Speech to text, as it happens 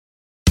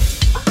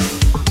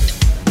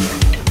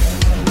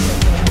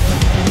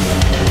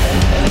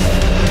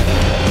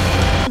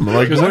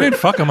like, because I didn't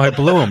fuck him, I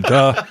blew him.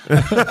 Duh.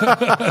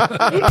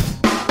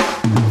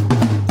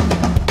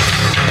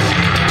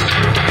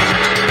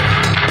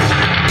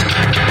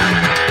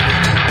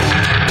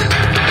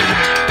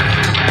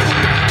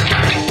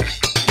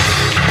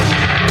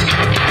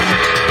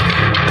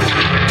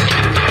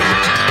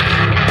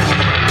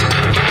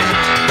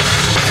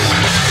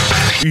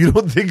 you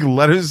don't think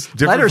letters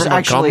different Letters from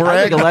actually. a cum I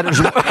rag? think a letters.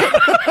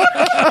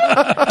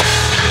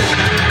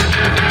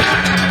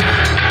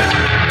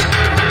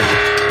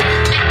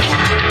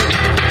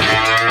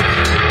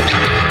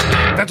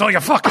 That's all you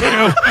fucking do.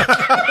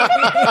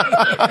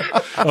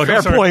 Oh,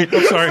 Fair point.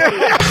 I'm sorry.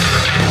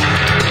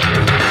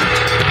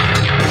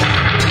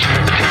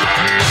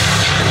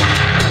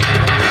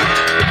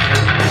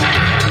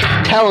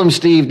 Tell him,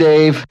 Steve,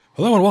 Dave.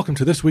 Hello and welcome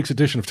to this week's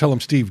edition of Tell 'em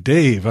Steve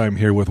Dave. I'm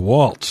here with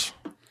Waltz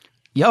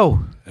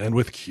Yo. and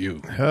with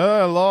Q.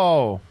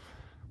 Hello.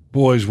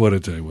 Boys, what a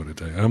day, what a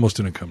day. I almost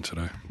didn't come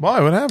today. Why?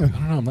 What happened? I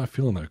don't know, I'm not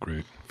feeling that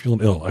great. Feeling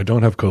ill. I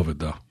don't have COVID,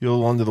 though. You a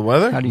little under the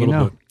weather? How do A you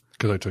little know? bit.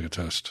 Because I took a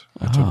test.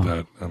 I took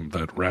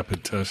that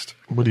rapid test.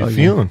 What are you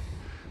feeling?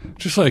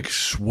 Just like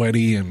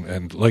sweaty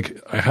and like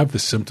I have the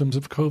symptoms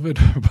of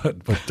COVID,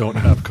 but don't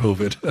have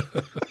COVID.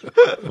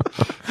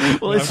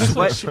 Well,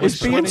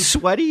 it's being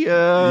sweaty.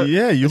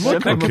 Yeah, you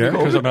look symptom of okay.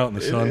 Because I'm out in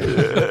the sun.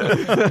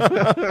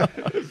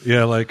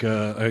 Yeah, like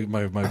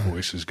my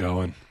voice is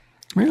going.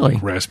 Really?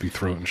 Raspy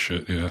throat and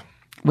shit, yeah.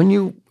 When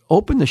you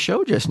opened the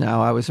show just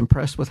now, I was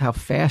impressed with how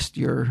fast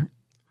your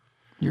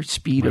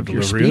speed of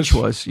your Delivery speech is?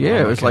 was. Yeah,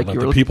 Oh, it was I like can't you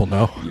let were. the people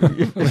know.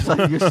 It's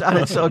like you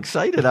sounded so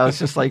excited. I was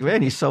just like,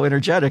 man, he's so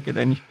energetic, and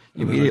then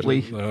you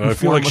immediately. I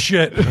feel like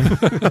shit.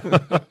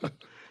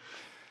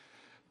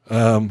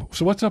 So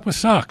what's up with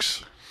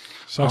Socks?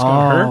 Socks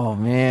got hurt? Oh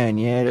man,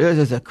 yeah, it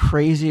was the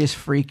craziest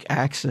freak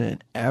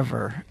accident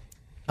ever.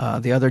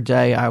 The other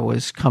day, I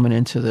was coming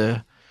into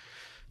the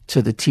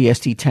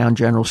TST Town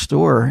General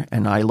Store,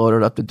 and I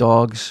loaded up the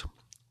dogs,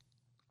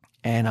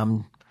 and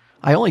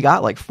I only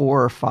got like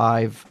 4 or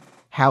 5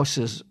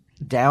 houses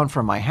down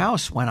from my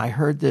house when I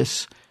heard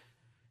this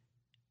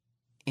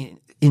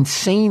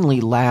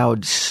insanely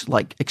loud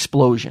like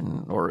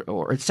explosion,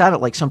 or it sounded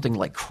like something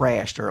like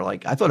crashed, or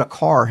like I thought a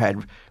car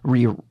had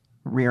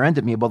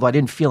rear-ended me, although I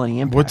didn't feel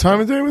any impact. What time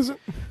of day was it?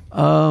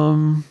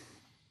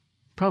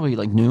 Probably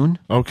like noon.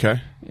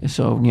 Okay.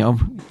 So,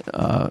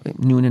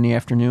 noon in the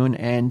afternoon.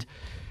 And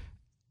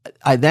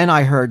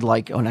I heard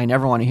like, and I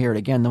never want to hear it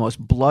again, the most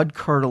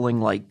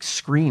blood-curdling like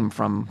scream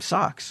from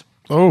Socks.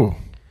 Oh.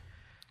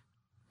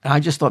 And I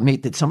just thought,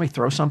 mate, did somebody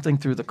throw something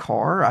through the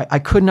car? I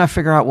could not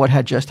figure out what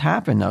had just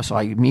happened, though. So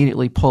I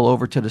immediately pull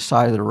over to the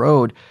side of the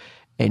road,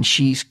 and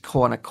she's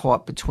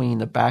caught between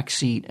the back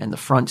seat and the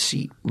front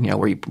seat,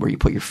 where you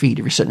put your feet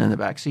if you're sitting in the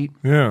back seat.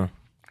 Yeah.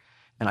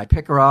 And I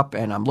pick her up,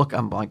 and I'm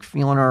like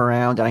feeling her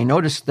around, and I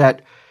noticed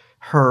that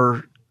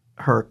her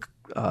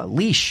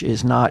leash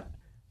is not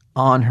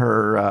on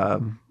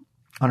her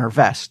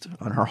vest,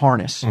 on her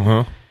harness,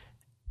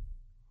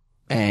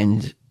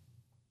 and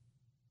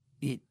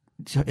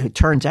it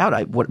turns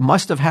out what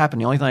must have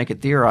happened. The only thing I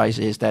could theorize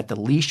is that the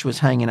leash was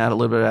hanging out a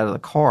little bit out of the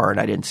car,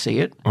 and I didn't see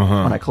it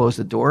when I closed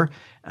the door,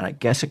 and I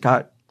guess it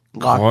got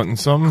Caught in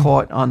something?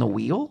 caught on the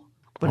wheel.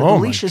 But Oh, the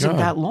my leash isn't God.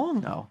 that long,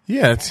 though.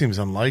 Yeah, it seems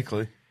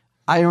unlikely.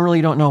 I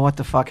really don't know what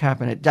the fuck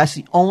happened. That's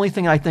the only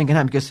thing I think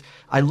happened, because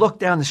I looked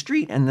down the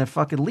street and the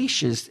fucking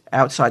leash is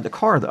outside the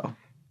car, though.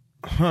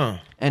 Huh.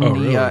 And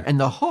really? and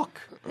the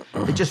hook,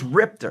 it just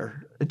ripped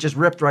her. It just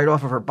ripped right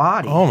off of her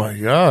body. Oh my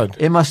God.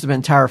 It must have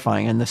been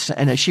terrifying.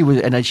 And she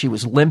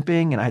was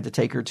limping, and I had to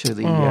take her to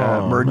the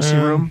emergency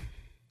room.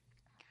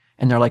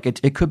 And they're like,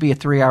 it could be a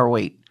 3-hour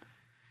wait.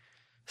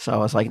 So I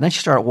was like, and then she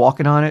started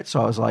walking on it.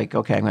 So I was like,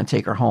 okay, I'm going to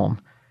take her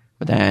home.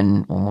 But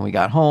then when we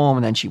got home,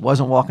 and then she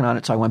wasn't walking on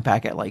it, so I went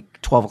back at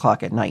like 12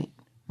 o'clock at night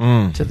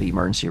to the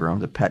emergency room,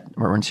 the pet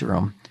emergency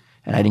room,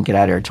 and I didn't get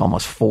out of there until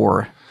almost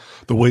 4.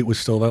 The wait was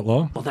still that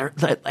long? Well,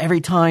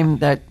 every time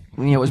that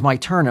it was my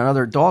turn,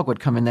 another dog would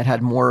come in that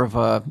had more of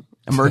a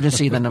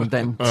emergency than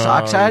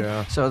Socks had.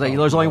 yeah. So there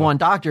was only one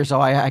doctor, so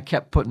I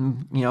kept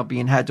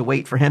had to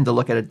wait for him to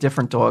look at a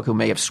different dog who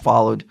may have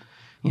swallowed.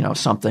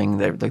 Something.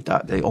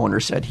 The owner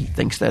said he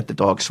thinks that the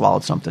dog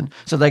swallowed something,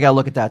 so they got to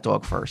look at that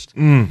dog first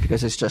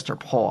because it's just her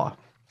paw.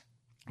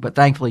 But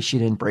thankfully, she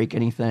didn't break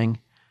anything.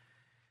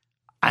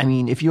 I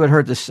mean, if you had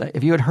heard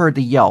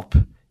the yelp,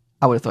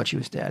 I would have thought she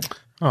was dead.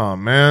 Oh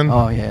man.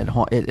 Oh yeah,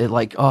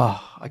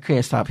 I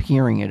can't stop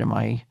hearing it in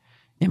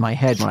my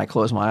head when I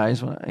close my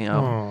eyes.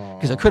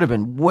 Because it could have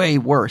been way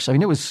worse. I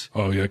mean, it was.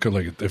 Oh yeah, could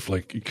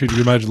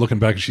you imagine looking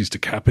back and she's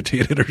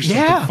decapitated or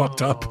something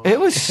fucked up? It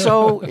was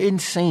so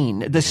insane.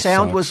 The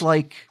sound sucks. was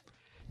like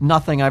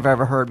nothing I've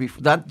ever heard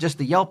before. Not just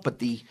the yelp, but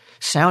the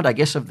sound, I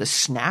guess, of the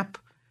snap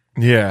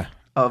Yeah.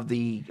 of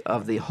the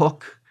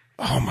hook.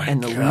 Oh my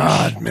And the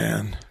God, leash.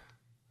 man.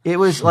 It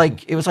was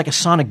like a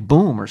sonic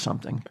boom or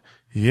something.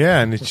 Yeah,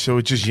 and so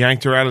it just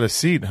yanked her out of the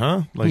seat,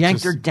 huh?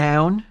 Yanked her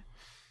down.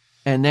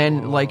 And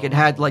then, it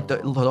had like the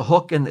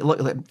hook,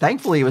 and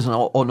thankfully it was an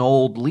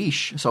old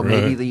leash, so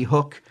maybe the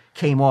hook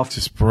came off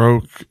Just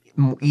broke.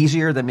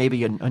 easier than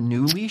maybe a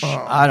new leash.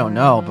 I don't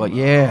know, but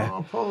yeah.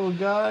 Oh, poor little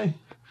guy.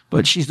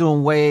 But she's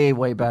doing way,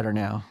 way better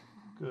now.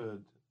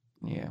 Good.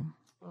 Yeah.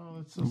 Oh,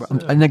 that's so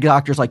sad. And the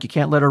doctor's like, you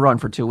can't let her run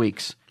for 2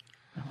 weeks.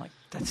 I'm like,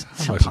 that's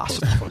How am I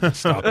supposed impossible. to fucking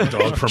stop a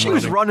dog from She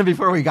was running? running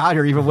before we got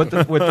her, even with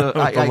the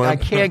I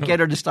can't get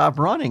her to stop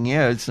running.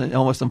 Yeah, it's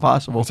almost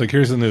impossible. It's like,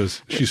 here's the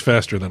news. She's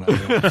faster than I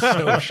am.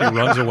 So if she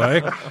runs away,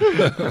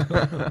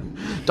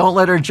 Don't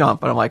let her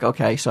jump. And I'm like,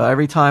 okay. So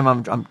every time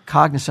I'm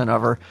cognizant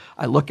of her,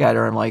 I look at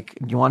her. I'm like,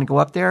 you want to go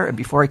up there? And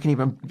before I can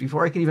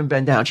even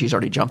bend down, she's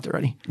already jumped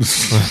already.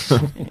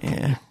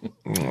 Yeah.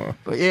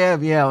 But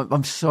yeah.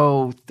 I'm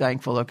so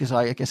thankful though, because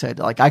like I said,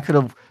 like I could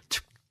have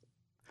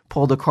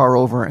pulled the car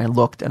over and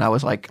looked, and I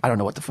was like, I don't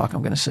know what the fuck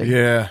I'm going to see.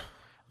 Yeah.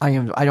 I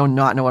do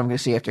not know what I'm going to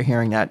see after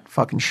hearing that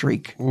fucking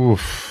shriek.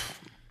 Oof.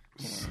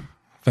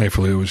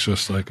 thankfully it was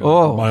just like a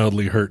Oh.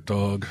 mildly hurt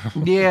dog.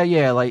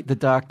 Yeah. Like the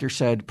doctor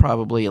said,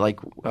 probably like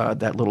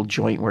that little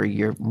joint where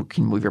you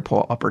can move your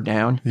paw up or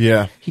down.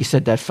 Yeah. He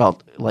said that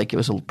felt like it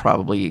was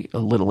probably a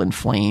little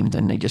inflamed,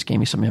 and they just gave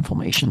me some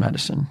inflammation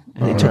medicine.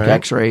 And they took right.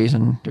 X-rays,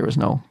 and there was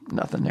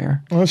nothing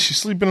there. Well, she's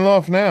sleeping it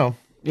off now.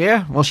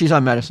 Yeah, well, she's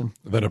on medicine.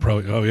 Then it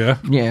probably, oh yeah?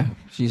 Yeah,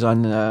 she's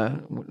on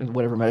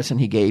whatever medicine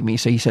he gave me.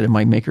 So he said it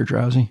might make her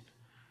drowsy.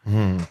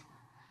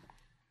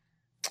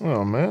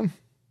 Oh man.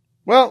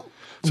 Well.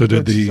 So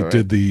did that's all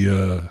right.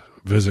 the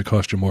visit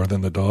cost you more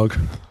than the dog?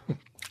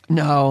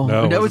 No,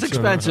 No, it was it's,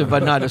 expensive,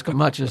 but not as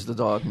much as the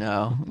dog.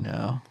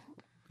 No.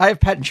 I have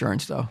pet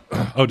insurance though.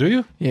 Oh, do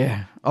you?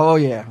 Yeah. Oh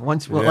yeah.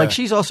 Once, well, Yeah. like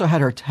she's also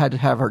had to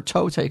have her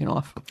toe taken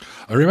off.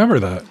 I remember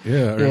that.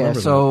 Yeah, I remember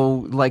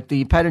So like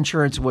the pet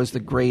insurance was the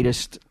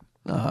greatest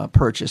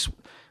purchase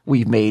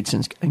we've made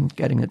since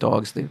getting the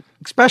dogs.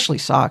 Especially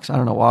socks. I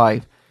don't know why,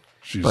 that.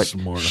 She's but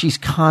more. she's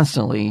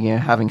constantly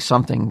having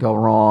something go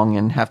wrong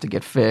and have to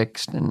get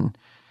fixed.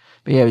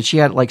 But she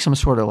had like some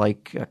sort of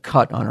like a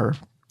cut on her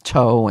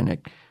toe, and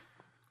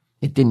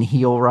it didn't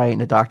heal right,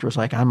 and the doctor was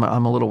like, I'm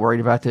a little worried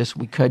about this.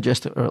 We could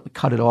just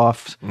cut it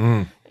off,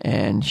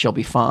 and she'll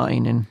be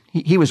fine. And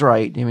he was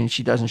right. I mean,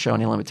 she doesn't show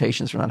any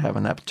limitations for not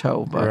having that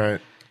toe, but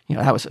Right.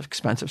 that was an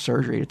expensive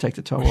surgery to take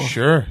the toe off.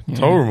 Sure.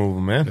 Toe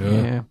removal, man.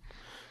 Yeah.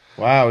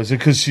 Wow. Is it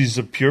because she's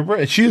a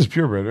purebred? She is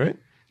purebred, right?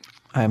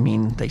 I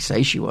mean, they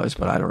say she was,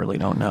 but I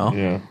don't know.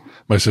 Yeah.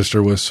 My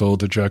sister was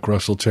sold a Jack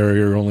Russell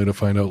Terrier, only to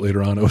find out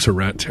later on it was a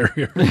rat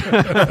terrier.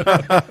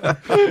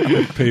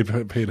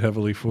 paid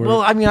heavily for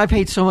Well, it. I mean, I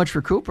paid so much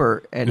for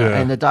Cooper, and Yeah.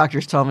 and the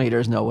doctors tell me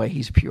there's no way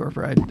he's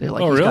purebred. They're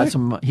like, Oh,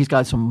 really? He's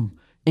got some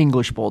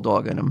English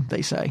bulldog in him.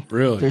 They say.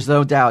 Really? There's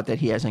no doubt that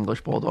he has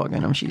English bulldog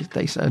in him.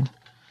 They said.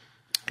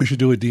 We should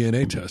do a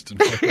DNA test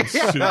and fucking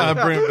sue them.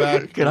 Bring it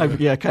back.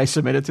 Can I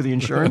submit it to the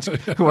insurance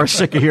who are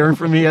sick of hearing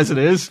from me as it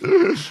is?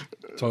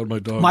 Told my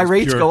dog. My was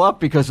rates pure. go up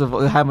because of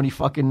how many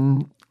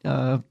fucking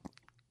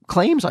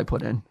claims I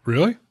put in.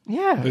 Really?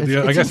 Yeah, Yeah,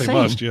 it's I guess insane. they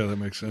must. Yeah, that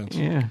makes sense.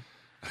 Yeah.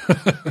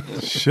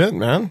 Shit,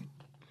 man.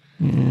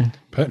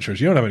 Pet insurance.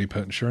 You don't have any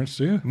pet insurance,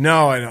 do you?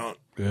 No, I don't.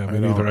 Yeah, I me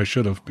neither. don't. I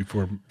should have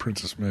before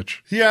Princess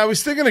Mitch. Yeah, I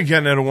was thinking of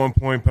getting it at one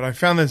point, but I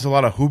found there's a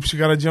lot of hoops you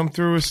got to jump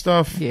through with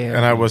stuff. Yeah.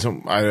 And I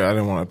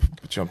didn't want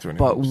to jump through any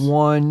But hoops.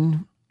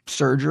 one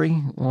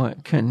surgery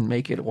can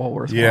make it all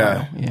worthwhile.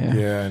 Yeah. Yeah.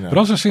 Yeah, I know. It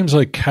also seems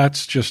like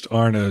cats just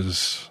aren't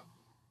as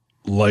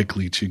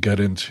likely to get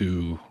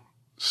into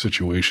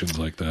situations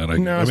like that.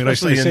 No, I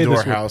especially say indoor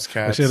this with- house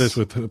cats. I say this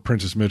with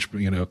Princess Mitch,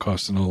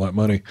 costing all that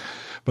money.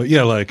 But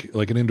yeah, like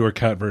an indoor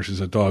cat versus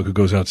a dog who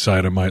goes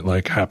outside and might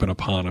like happen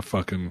upon a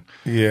fucking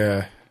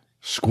Yeah.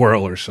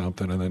 squirrel or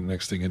something, and then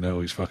next thing you know,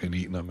 he's fucking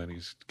eating them and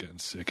he's getting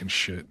sick and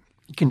shit.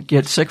 You can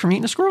get sick from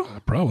eating a squirrel?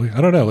 Probably.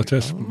 I don't know. Let's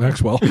ask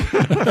Maxwell.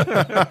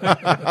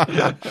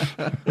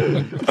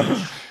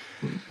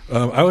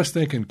 I was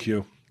thinking,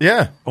 Q,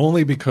 Yeah.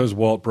 only because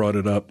Walt brought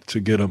it up to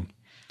get him.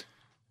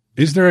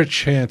 Is there a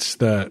chance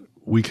that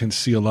we can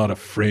see a lot of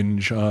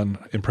fringe on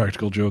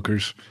Impractical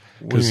Jokers?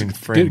 What do you mean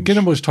fringe?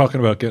 Ginnam was talking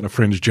about getting a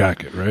fringe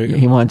jacket, right?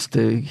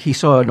 He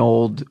saw an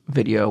old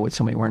video with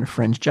somebody wearing a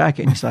fringe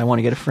jacket, and he said, I want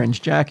to get a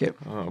fringe jacket.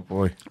 Oh,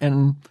 boy.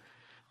 And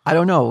I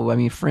don't know. I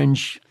mean,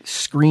 fringe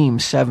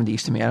screams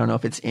 70s to me. I don't know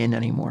if it's in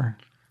anymore.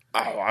 Oh,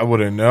 I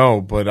wouldn't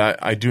know, but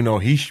I do know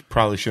he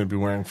probably shouldn't be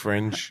wearing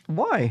fringe.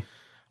 Why?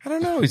 I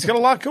don't know. He's got a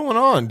lot going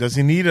on. Does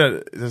he need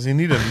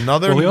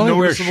another Well, he only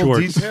wears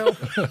noticeable shorts. detail?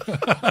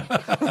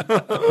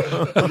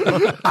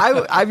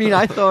 I mean,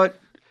 I thought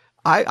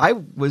I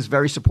was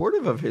very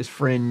supportive of his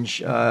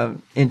fringe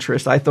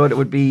interest. I thought it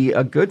would be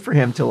good for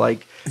him to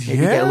maybe get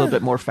a Yeah. little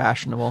bit more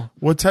fashionable.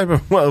 What type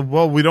of?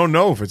 Well, we don't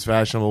know if it's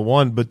fashionable.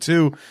 One, but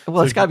two.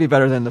 Well, it's got to be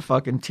better than the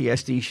fucking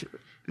TSD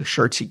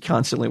shirts he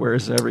constantly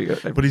wears every.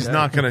 But he's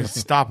not going to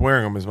stop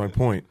wearing them. Is my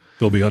point.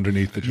 They'll be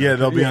underneath the jacket. Yeah,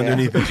 they'll be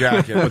underneath the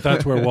jacket. But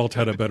that's where Walt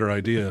had a better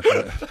idea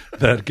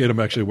that get him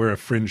actually wear a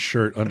fringe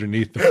shirt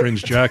underneath the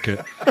fringe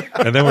jacket.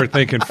 And then we're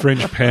thinking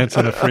fringe pants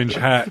and a fringe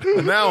hat.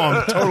 Now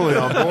I'm totally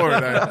on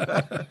board.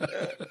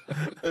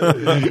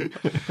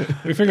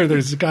 We figured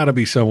there's got to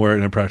be somewhere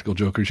in Impractical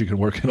Jokers you can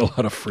work in a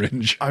lot of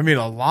fringe. I mean,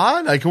 a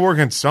lot. I can work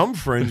in some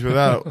fringe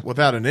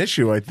without an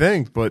issue. I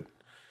think, but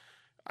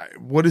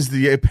What is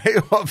the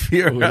payoff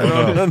here? I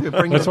don't know.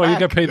 Bring That's it why you back.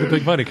 get paid the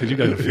big money because you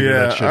got to figure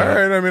Yeah, that shit all out.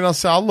 right. I mean,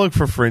 I'll look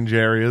for fringe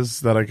areas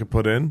that I could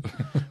put in.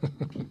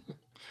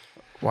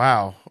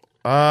 Wow.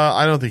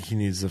 I don't think he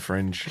needs the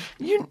fringe.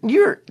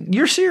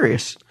 You're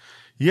serious.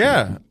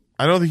 Yeah,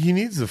 I don't think he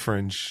needs the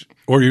fringe.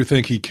 Or you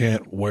think he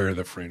can't wear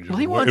the fringe? Well,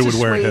 he it wants would a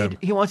wear suede. him.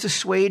 He wants a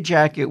suede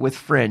jacket with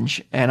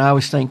fringe, and I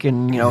was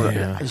thinking,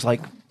 I was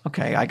like,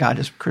 okay, I got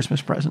his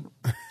Christmas present.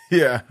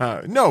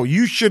 Yeah, no,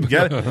 you should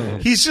get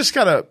it. He's just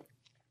got to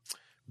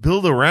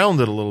build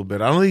around it a little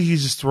bit. I don't think he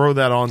just throw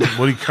that on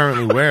what he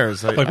currently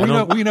wears. Like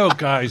we know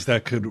guys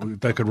that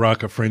could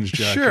rock a fringe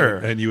jacket, Sure.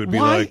 and you would be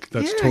Why? like,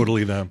 that's Yeah.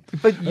 totally them.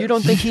 But you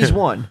don't think he's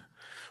one?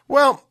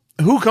 Well,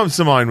 who comes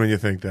to mind when you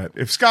think that?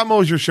 If Scott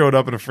Mosier showed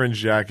up in a fringe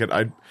jacket,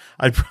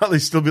 I'd probably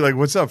still be like,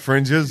 "What's up,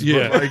 fringes?"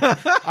 Yeah. But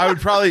like, I would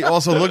probably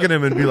also look at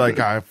him and be like,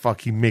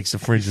 fuck, he makes the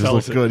fringes look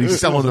sells it. good. He's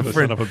selling the Son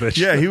fringe." of a bitch.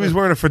 Yeah, he was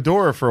wearing a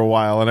fedora for a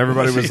while, and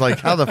everybody was like,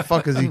 "How the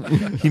fuck is he?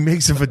 He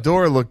makes a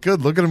fedora look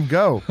good. Look at him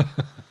go."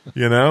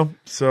 You know.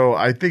 So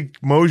I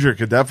think Mosier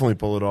could definitely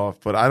pull it off,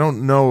 but I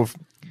don't know if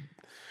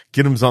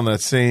Giddim's on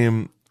that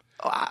same.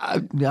 I I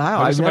just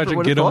never imagine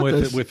would have get him thought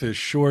this. with his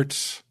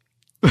shorts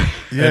Yeah.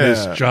 and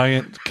his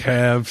giant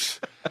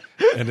calves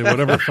and then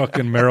whatever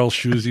fucking Merrill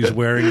shoes he's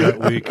wearing that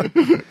week,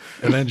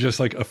 and then just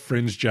like a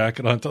fringe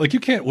jacket on top. Like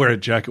you can't wear a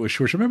jacket with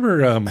shorts.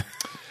 Remember?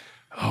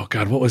 Oh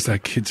God, what was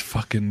that kid's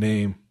fucking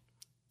name?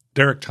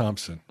 Derek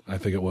Thompson, I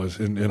think it was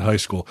in high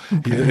school.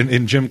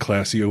 In gym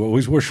class, he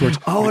always wore shorts.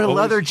 Oh, and a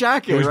leather He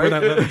jacket, always right? wear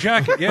that leather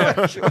jacket.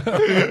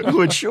 Yeah,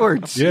 With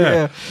shorts.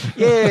 Yeah.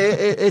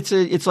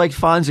 It's like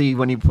Fonzie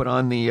when he put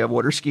on the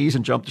water skis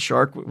and jumped the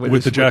shark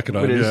with the jacket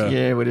on,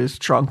 with his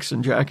trunks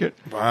and jacket.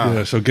 Wow.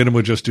 yeah. So Gidim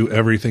would just do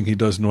everything he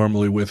does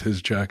normally with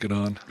his jacket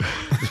on.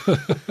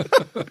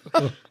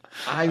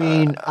 I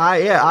mean,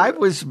 I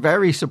was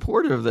very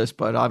supportive of this,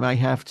 but I might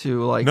have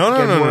to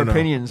get more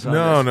opinions on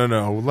this.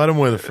 No. Let him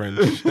wear the fringe.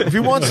 If he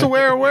wants to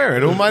wear it, wear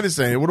it. Who am I to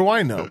say? What do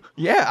I know?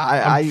 Yeah,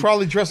 I'm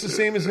probably dressed the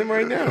same as him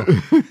right now.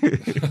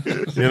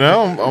 You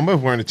know,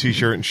 I'm wearing a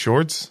t-shirt and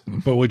shorts.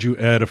 But would you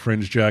add a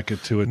fringe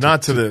jacket to it?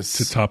 Not to this.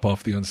 To top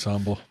off the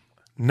ensemble.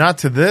 Not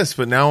to this,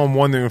 but now I'm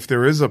wondering if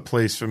there is a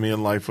place for me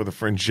in life with a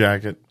fringe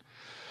jacket.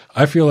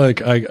 I feel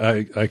like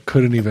I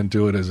couldn't even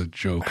do it as a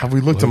joke. Have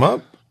we looked him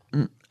up?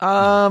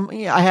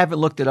 I haven't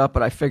looked it up,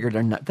 but I figured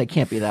they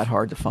can't be that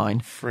hard to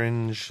find.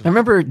 Fringe. I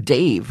remember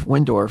Dave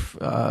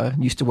Windorf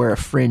used to wear a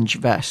fringe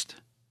vest.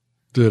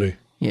 Did he?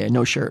 Yeah,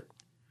 no shirt.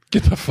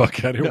 Get the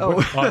fuck out of here. No.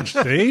 What, on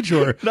stage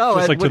or No,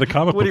 just like to the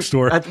comic book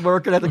store?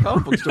 Working at the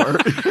comic book store.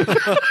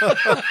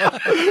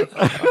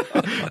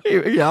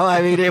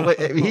 I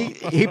mean,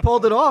 he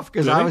pulled it off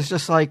because I was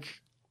just like,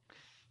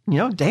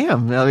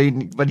 damn. I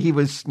mean, but he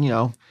was,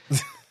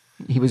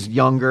 he was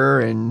younger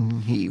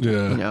and he,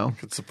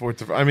 Could support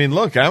the. I mean,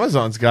 look,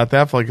 Amazon's got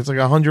that for it's like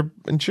 100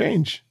 and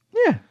change.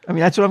 Yeah, I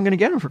mean that's what I'm going to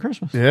get him for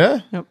Christmas. Yeah.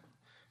 Yep.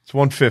 It's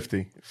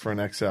 150 for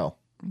an XL.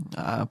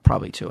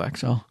 Probably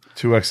 2XL.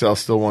 2XL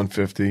still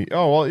 150.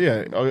 Oh well,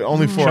 yeah.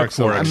 Only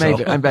 4XL.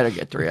 4XL. I better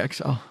get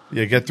 3XL.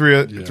 Yeah, get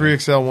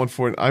 3XL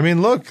 140. I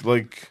mean, look,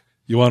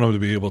 You want him to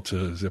be able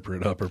to zipper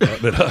it up or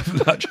button it up,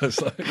 not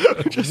just like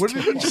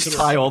Just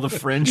tie all the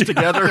fringe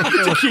together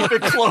to keep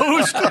it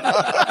closed.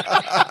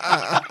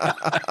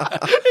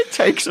 It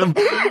takes him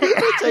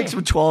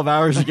 12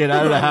 hours to get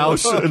out of the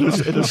house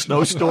in a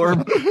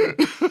snowstorm.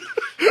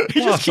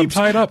 He just keeps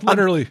tied up,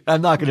 literally.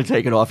 I'm not going to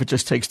take it off. It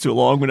just takes too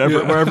long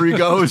wherever he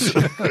goes. He's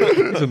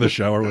in the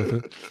shower with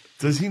it.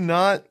 does he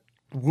not?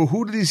 Well,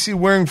 who did he see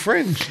wearing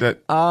fringe? That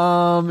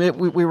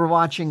We were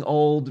watching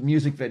old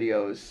music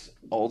videos,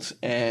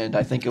 and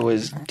I think it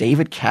was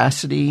David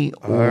Cassidy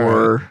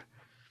or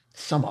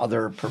some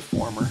other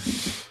performer.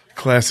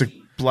 classic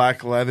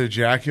black leather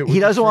jacket. With He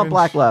doesn't the want fringe?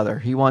 black leather.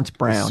 He wants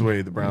brown.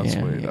 Suede, the brown Yeah,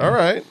 suede. yeah. All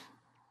right.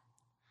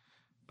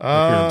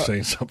 I hear him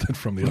saying something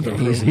from the other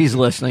room. He's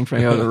listening from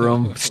the other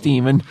room,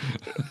 steaming.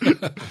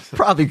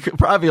 Probably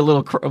a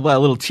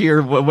little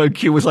tear when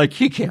Q was like,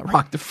 "He can't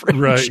rock the fringe."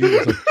 Right. He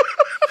was like,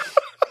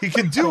 He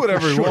can do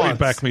whatever he sure, wants.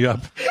 back me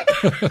up.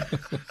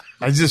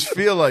 I just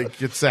feel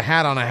like it's a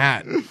hat on a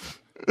hat.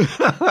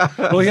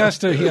 Well, he has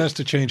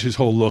to change his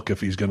whole look if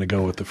he's going to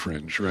go with the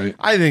fringe, right?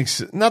 I think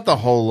so. Not the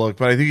whole look,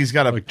 but I think he's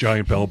got to. Like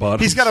giant bell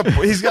bottoms. He's got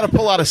to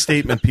pull out a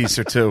statement piece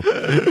or two.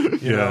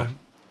 You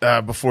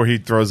know, before he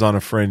throws on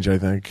a fringe. I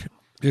think.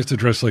 He has to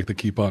dress like the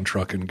Keep On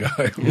Truckin'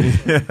 guy.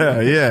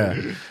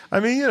 Yeah. I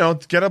mean,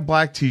 get a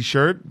black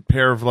T-shirt,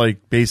 pair of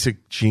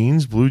basic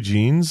jeans, blue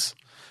jeans,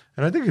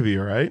 and I think it'd be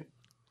all right.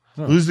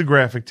 Lose the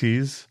graphic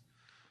tees,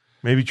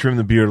 maybe trim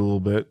the beard a little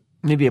bit.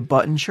 Maybe a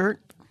button shirt,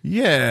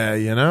 Yeah,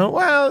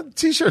 well,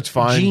 T-shirt's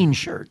fine. jean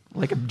shirt,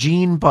 like a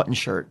jean button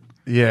shirt,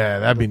 Yeah,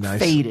 that'd be nice.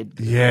 faded.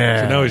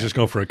 Yeah, So now he's just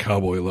going for a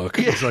cowboy look.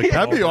 It's like,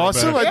 that'd be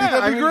awesome. I think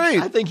that'd be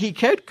great. I think he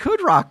could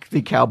rock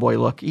the cowboy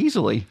look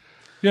easily.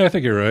 Yeah, I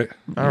think you're right.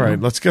 All right,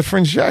 let's get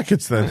fringe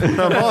jackets then.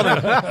 I'm on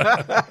it.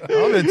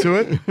 I'm into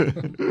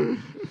it.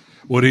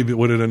 Would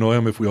it annoy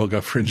him if we all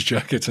got fringe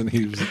jackets and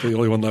he was the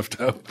only one left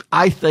out?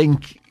 I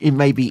think it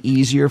may be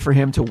easier for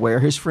him to wear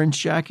his fringe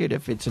jacket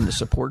if it's in the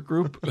support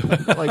group.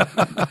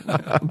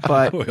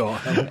 But We all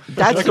have.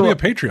 That's That could be the- a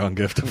Patreon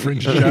gift, a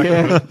fringe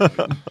jacket.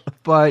 yeah.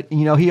 But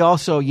he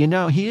also,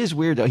 he is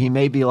weird though. He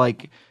may be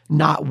like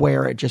not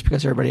wear it just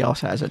because everybody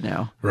else has it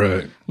now.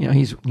 Right.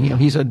 He's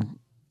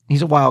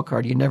a wild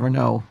card. You never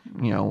know,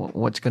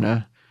 where it's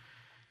gonna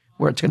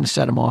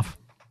set him off.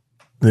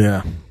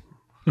 Yeah.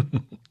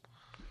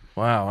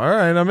 Wow. All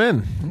right, I'm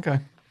in. Okay.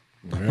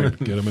 All right,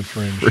 get him in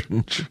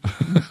fringe.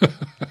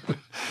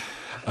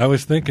 I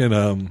was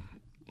thinking,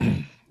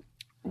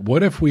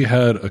 what if we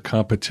had a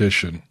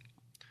competition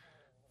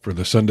for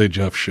the Sunday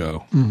Jeff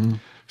show? Mm-hmm.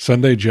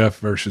 Sunday Jeff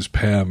versus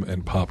Pam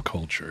in pop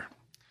culture.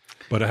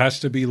 But it has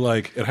to be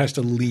it has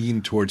to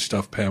lean towards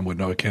stuff Pam would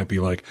know. It can't be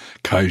like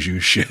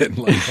kaiju shit and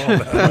like all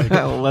that,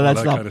 Well, all that's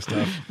that not kind of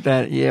stuff.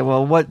 that. Yeah.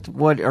 Well,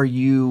 what are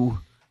you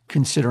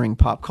considering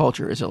pop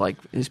culture? Is it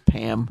is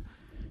Pam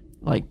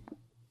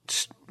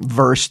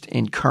versed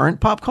in current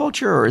pop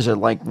culture, or is it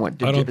what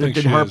I don't think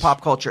did she her is.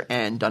 pop culture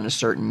end on a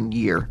certain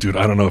year? Dude,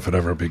 I don't know if it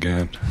ever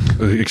began.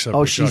 Except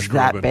Oh, with she's Josh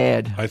that Groban.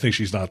 bad. I think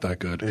she's not that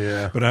good.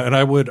 Yeah. But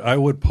I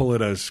would pull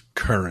it as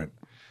current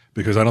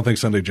because I don't think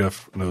Sunday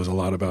Jeff knows a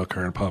lot about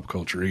current pop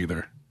culture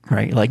either.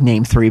 Right.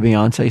 Name 3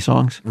 Beyonce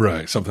songs.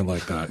 Right, something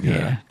like that.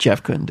 Yeah.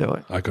 Jeff couldn't do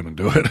it. I couldn't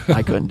do it.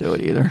 I couldn't do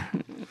it either.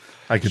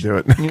 I could do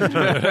it.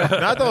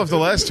 Not though of the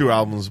last 2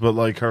 albums, but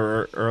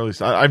her early.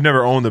 I've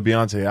never owned the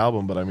Beyonce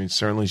album, but I mean,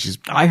 certainly she's.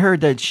 I heard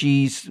that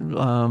she's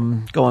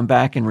going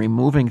back and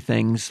removing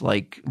things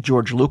like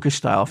George Lucas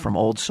style from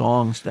old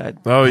songs that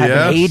haven't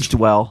yes. aged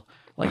well,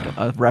 like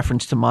a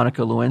reference to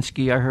Monica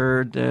Lewinsky. I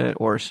heard,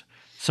 or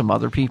some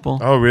other people.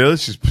 Oh, really?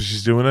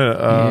 She's doing it.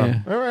 Yeah.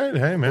 All right.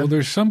 Hey, man. Well,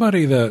 there's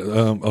somebody that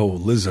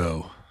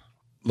Lizzo,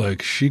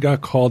 she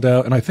got called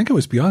out, and I think it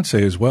was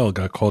Beyonce as well,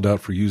 got called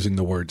out for using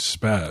the word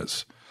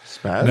spaz.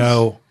 Spaz?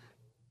 Now,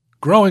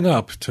 growing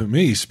up, to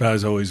me,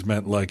 spaz always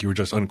meant you were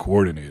just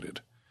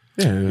uncoordinated.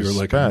 Yeah, You were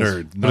like a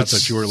nerd, But not it's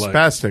that you were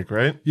spastic,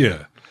 right?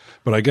 Yeah.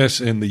 But I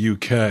guess in the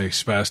UK,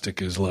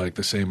 spastic is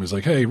the same as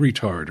hey,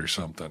 retard or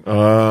something.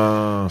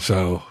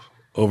 So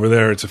over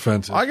there, it's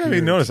offensive. I gotta be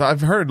Here, noticed.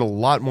 I've heard a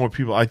lot more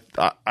people.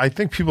 I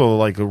think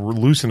people are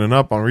loosening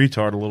up on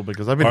retard a little bit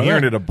because I've been Are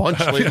hearing they? it a bunch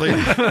lately.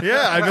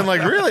 Yeah, I've been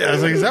really. I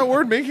was like, is that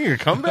word making a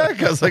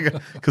comeback? I was like,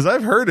 because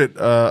I've heard it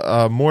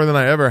more than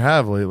I ever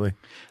have lately.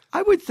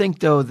 I would think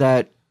though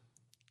that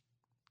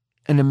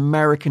an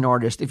American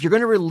artist, if you're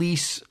going to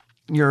release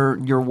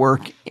your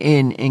work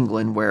in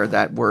England where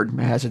that word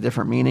has a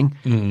different meaning,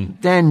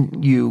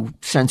 then you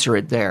censor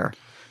it there.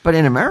 But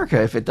in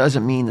America, if it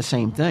doesn't mean the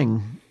same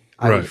thing,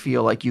 I would Right.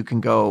 feel like you can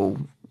go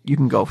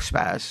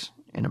spaz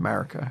in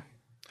America.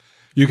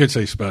 You could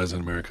say spaz in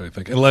America, I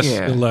think, unless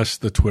Yeah.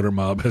 the Twitter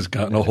mob has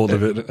gotten a hold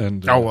of it.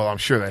 And Oh well, I'm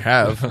sure they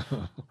have.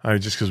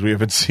 Just because we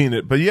haven't seen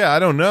it, but yeah, I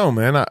don't know,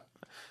 man.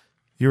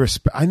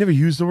 I never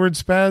used the word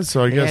spaz,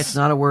 so I Yeah, guess it's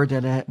not a word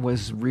that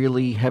was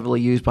really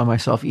heavily used by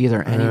myself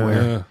either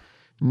anywhere. Yeah.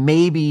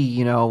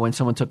 Maybe, when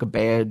someone took a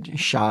bad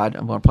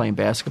shot while playing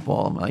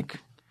basketball, I'm like,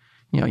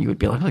 you would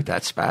be like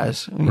that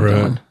spaz. What are you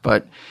Right. doing?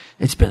 But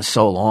it's been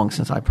so long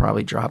since I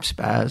probably dropped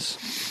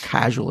spaz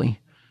casually.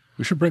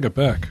 We should bring it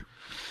back.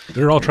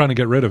 They're all trying to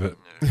get rid of it.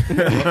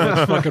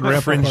 Let's fucking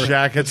ramp fringe up our,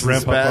 jackets,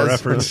 ramp and up our spaz.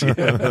 efforts.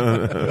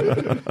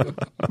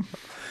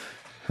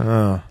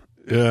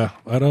 Yeah,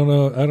 I don't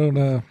know.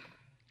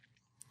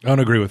 I don't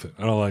agree with it.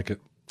 I don't like it.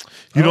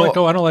 I don't-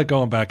 don't like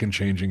going back and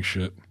changing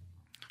shit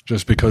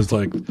just because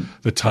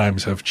the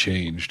times have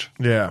changed.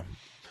 Yeah.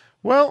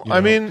 Well, I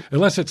mean,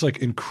 Unless it's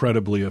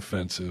incredibly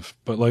offensive,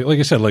 but like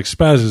I said,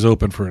 spaz is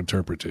open for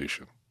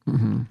interpretation.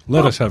 Mm-hmm.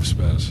 Let us have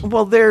spaz.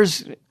 Well,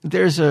 there's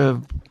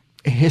a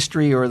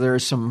history, or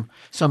there's some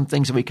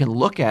things that we can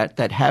look at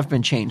that have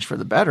been changed for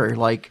the better,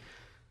 like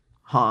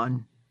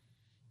Han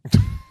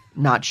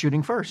not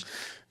shooting first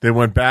they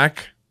went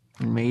back.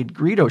 and made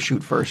Greedo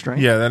shoot first, right?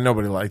 Yeah, that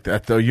nobody liked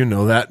that though. You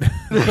know that.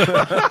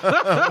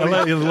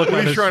 What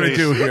are you trying to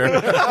do here?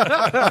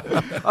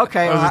 That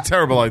Okay. was a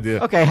terrible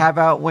idea. Okay, how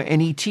about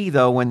in E.T.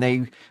 though,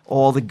 when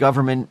all the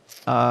government,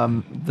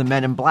 the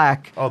men in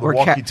black, Oh, the were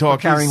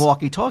walkie-talkies? carrying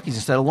walkie-talkies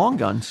instead of long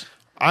guns?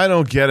 I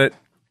don't get it.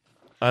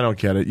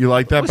 You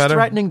like that It was better?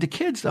 threatening to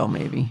kids, though.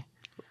 Maybe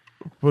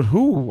But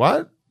who?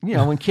 What?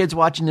 when kids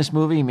watching this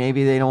movie,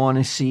 maybe they don't want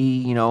to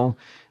see.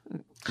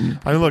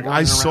 I mean, look,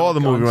 I saw around the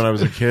movie guns. when I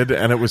was a kid,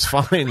 and it was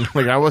fine.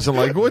 I wasn't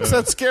like, what's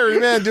that scary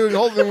man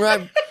holding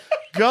that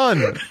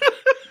gun?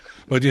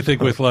 But do you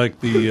think with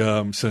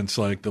since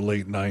the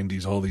late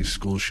 90s, all these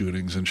school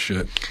shootings and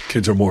shit,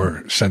 kids are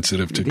more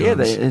sensitive to Yeah,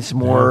 guns? it's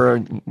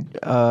more.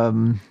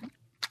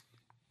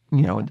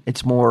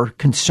 It's more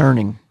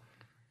concerning.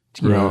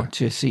 Right.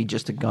 To see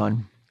just a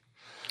gun.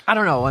 I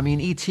don't know. I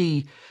mean,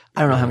 E.T.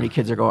 I don't know how many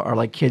kids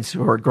are kids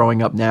who are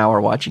growing up now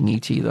are watching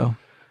E.T. though.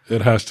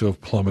 It has to have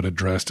plummeted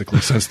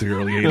drastically since the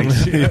early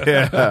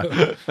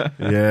 80s.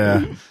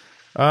 Yeah.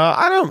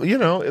 I don't,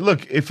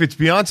 look, if it's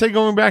Beyonce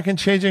going back and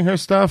changing her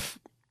stuff,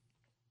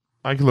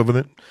 I can live with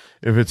it.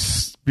 If it's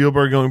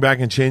Spielberg going back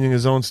and changing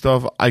his own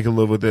stuff, I can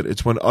live with it.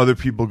 It's when other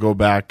people go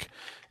back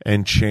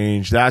and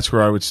change. That's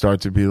where I would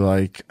start to be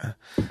like,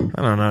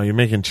 I don't know, you're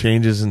making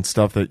changes and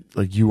stuff that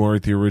like you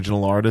weren't the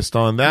original artist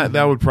on.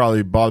 That would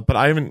probably bother. But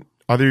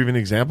are there even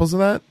examples of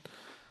that?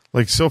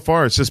 Like so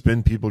far, it's just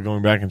been people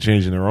going back and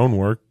changing their own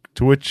work.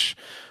 To which,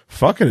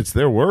 fuck it, it's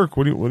their work.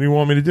 What do you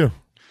want me to do?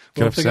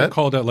 Well, if they got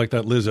called out like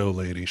that Lizzo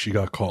lady, she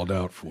got called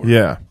out for it.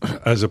 Yeah.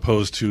 As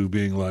opposed to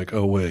being like,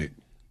 oh, wait,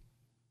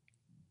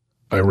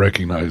 I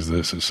recognize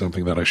this as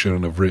something that I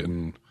shouldn't have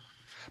written.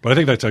 But I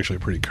think that's actually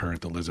pretty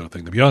current, the Lizzo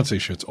thing. The Beyonce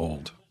shit's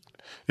old.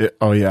 Yeah.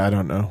 Oh, yeah, I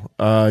don't know.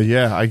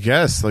 Yeah, I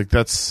guess. Like,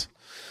 that's...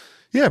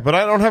 Yeah, but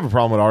I don't have a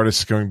problem with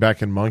artists going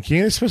back and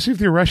monkeying, especially if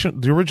the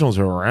originals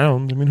are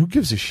around. I mean, who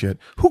gives a shit?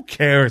 Who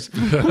cares?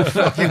 Who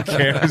fucking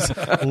cares?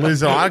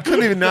 Lizzo. I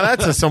couldn't even... Now,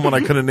 that's someone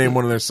I couldn't name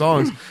one of their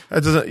songs.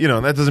 That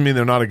doesn't mean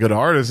they're not a good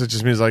artist. It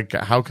just means, like,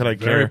 how could I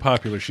care? Very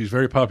popular. She's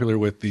very popular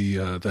with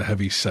the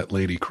heavy set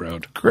lady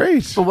crowd.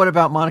 Great. But what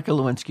about Monica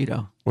Lewinsky,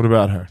 though? What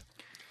about her?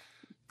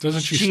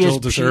 Doesn't she still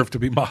deserve to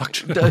be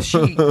mocked?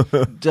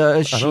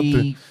 Does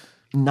she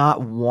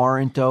not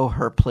warrant, though,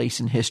 her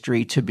place in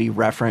history to be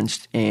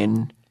referenced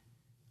in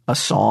a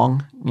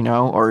song,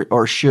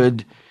 or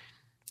should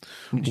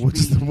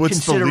what's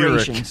the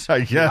lyric?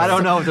 I guess I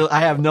don't know. I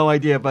have no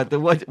idea. But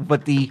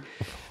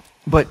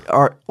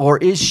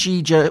is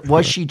she just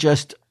was she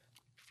just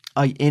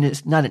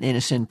not an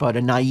innocent, but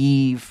a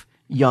naive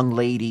young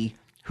lady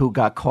who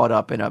got caught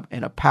up in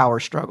a power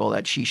struggle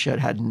that she should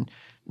had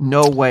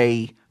no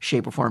way,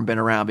 shape, or form been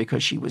around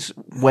because she was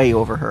way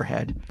over her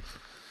head.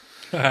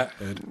 I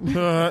don't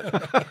know.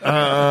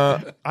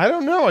 I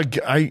don't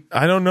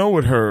know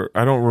what her.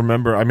 I don't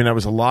remember. I mean, I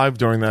was alive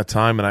during that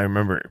time, and I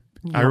remember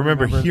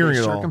hearing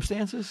it all.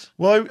 Circumstances?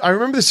 Well, I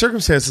remember the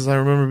circumstances. I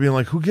remember being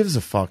like, "Who gives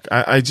a fuck?"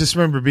 I just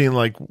remember being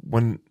like,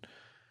 when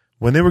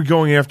they were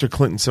going after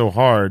Clinton so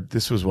hard.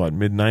 This was what,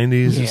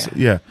 mid-90s?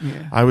 Yeah.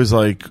 I was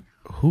like,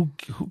 "Who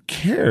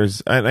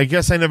cares?" And I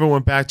guess I never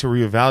went back to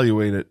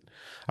reevaluate it.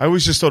 I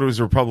always just thought it was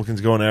the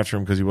Republicans going after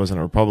him because he wasn't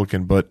a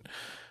Republican, but.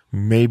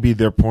 Maybe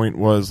their point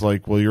was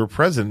like, well, you're a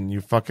president. You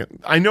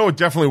fucking. I know it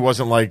definitely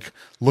wasn't like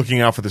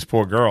looking out for this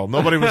poor girl.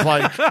 Nobody was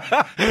like,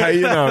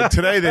 hey,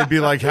 today they'd be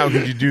like, how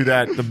could you do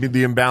that?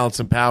 The imbalance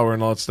in power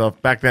and all that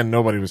stuff. Back then,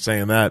 nobody was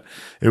saying that.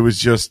 It was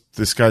just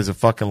this guy's a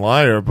fucking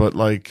liar. But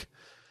like,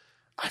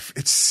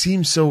 it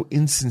seems so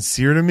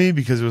insincere to me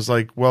because it was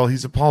like, well,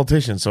 he's a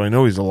politician, so I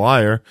know he's a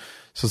liar.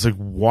 So it's like,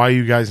 why are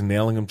you guys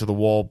nailing him to the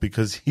wall?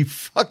 Because he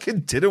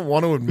fucking didn't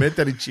want to admit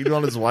that he cheated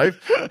on his wife?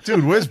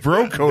 Dude, where's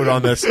bro code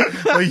on this?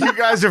 Like, you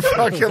guys are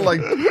fucking, like,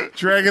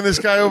 dragging this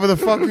guy over the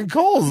fucking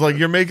coals. Like,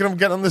 you're making him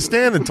get on the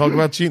stand and talk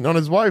about cheating on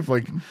his wife.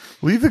 Like,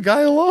 leave the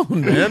guy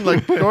alone, man.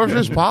 Like, go after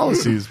his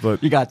policies.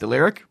 But you got the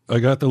lyric? I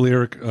got the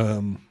lyric.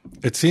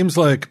 It seems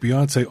like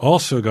Beyonce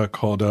also got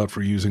called out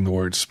for using the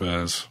word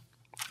spaz.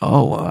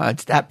 Oh,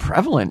 it's that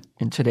prevalent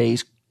in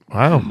today's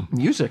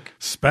music.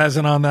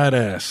 Spazzing on that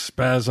ass.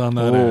 Spaz on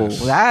that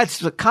ass. That's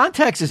the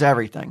context is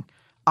everything.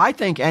 I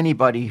think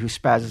anybody who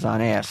spazzes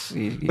on ass,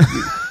 you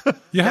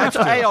have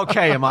to.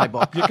 A-okay in my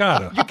book. You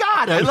gotta.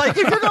 Like,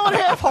 if you're going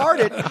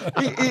half-hearted,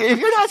 if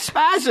you're not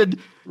spazzing,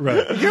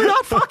 right. You're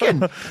not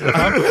fucking.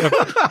 I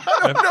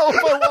don't know if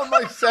I want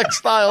my sex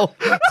style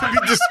to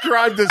be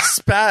described as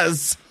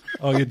spaz.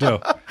 Oh, you do.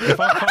 If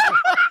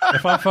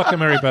I'm fucking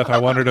Mary Beth, I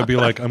want her to be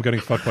like, I'm getting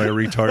fucked by a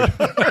retard.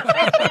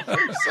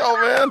 So,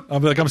 man. I'll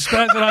be like, I'm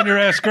spazzing on your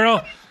ass,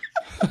 girl.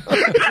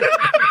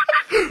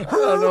 I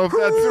don't know if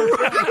that's...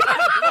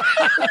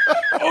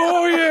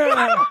 Oh,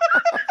 yeah.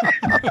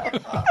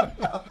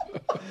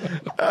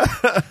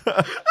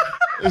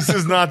 This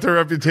is not the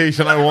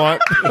reputation I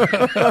want.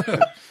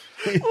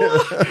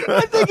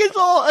 I think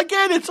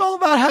it's all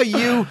about how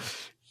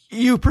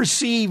you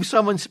perceive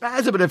someone's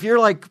spasm. But if you're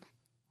like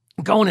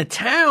going to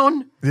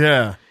town,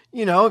 yeah,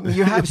 you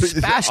have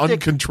spastic,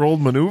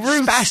 uncontrolled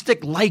maneuvers,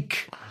 spastic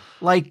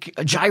like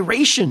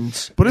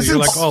gyrations. But you're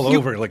like all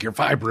over, like you're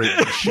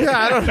vibrating.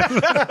 Yeah,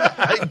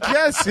 I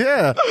guess,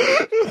 yeah.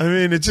 I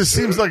mean, it just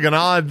seems like an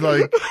odd,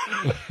 like,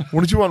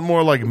 wouldn't you want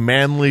more like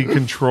manly,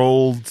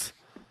 controlled,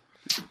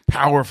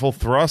 powerful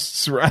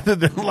thrusts rather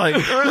than like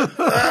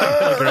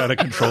you're out of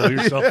control of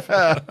yourself?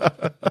 Yeah.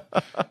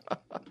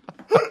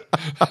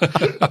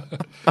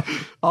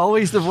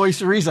 Always the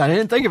voice of reason. I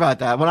didn't think about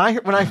that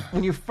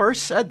when you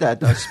first said that,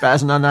 though,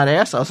 spazzing on that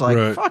ass. I was like,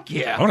 right. Fuck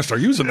yeah! I want to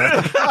start using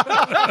that.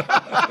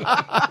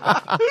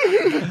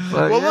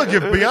 Well, look,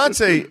 if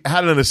Beyonce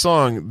had it in a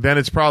song, then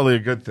it's probably a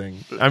good thing.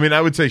 I mean,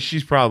 I would say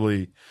she's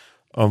probably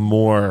a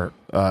more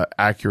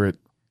accurate,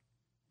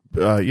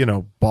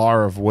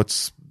 bar of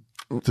what's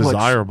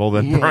desirable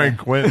than Brian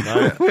Quinn.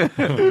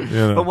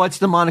 But what's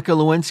the Monica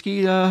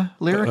Lewinsky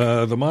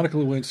lyric? The Monica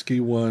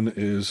Lewinsky one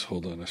is,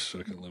 hold on a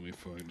second, let me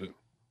find it.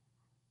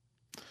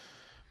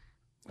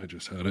 I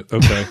just had it.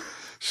 Okay.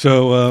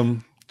 So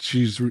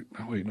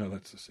wait, no,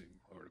 that's the same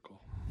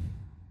article.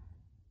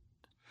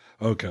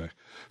 Okay.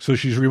 So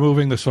she's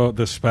removing the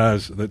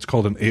spaz that's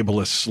called an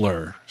ableist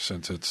slur,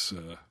 since it's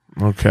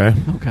Okay.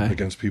 Okay.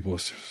 against people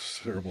with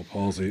cerebral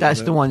palsy. That's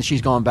And the one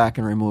she's going back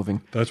and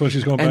removing. That's what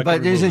she's going back. But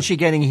and isn't removing. she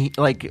getting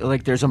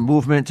like there's a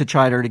movement to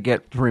try to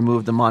get to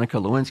remove the Monica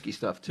Lewinsky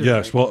stuff too?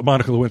 Yes. Well,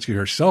 Monica Lewinsky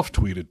herself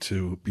tweeted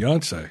to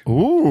Beyonce.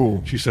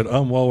 Ooh. She said,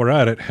 while we're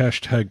at it,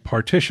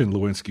 #partition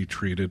Lewinsky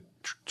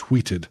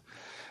tweeted.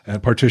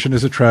 And Partition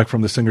is a track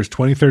from the singer's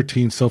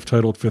 2013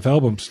 self-titled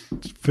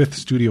fifth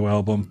studio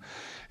album.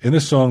 In the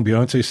song,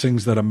 Beyonce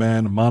sings that a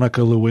man, Monica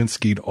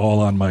Lewinsky'd all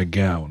on my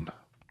gown.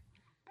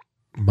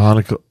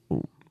 Monica.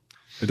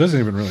 It doesn't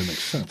even really make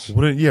sense.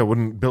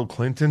 Wouldn't Bill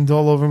Clinton's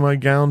all over my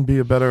gown be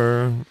a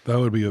better? That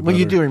would be a Well,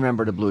 you better- do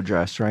remember the blue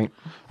dress, right?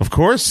 Of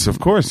course.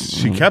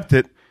 She kept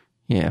it.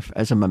 Yeah,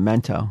 as a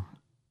memento.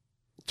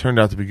 Turned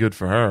out to be good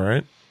for her,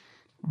 right?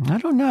 I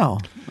don't know.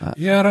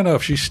 Yeah, I don't know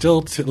if she's still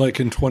in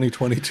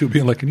 2022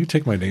 being like, can you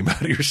take my name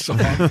out of your song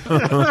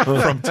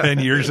from 10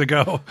 years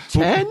ago?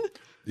 10?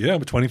 Yeah,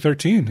 but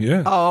 2013,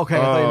 yeah. Oh, okay. I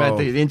thought you meant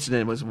the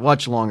incident was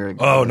much longer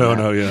ago. Oh, no, than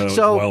that. yeah, that was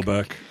So- a while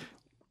back.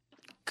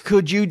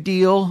 Could you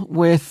deal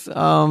with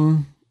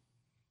your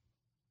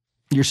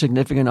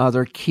significant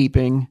other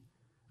keeping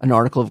an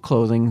article of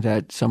clothing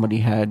that somebody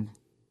had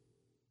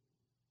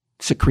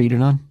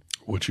secreted on?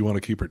 Would you want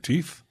to keep her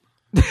teeth?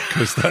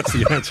 Because that's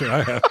the answer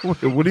I have.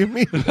 What do you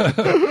mean?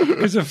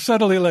 Because if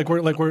suddenly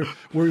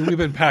we've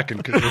been packing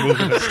because we're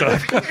moving this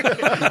stuff.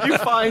 you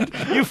find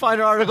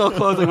an article of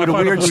clothing with a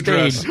Find weird blue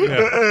stain. dress,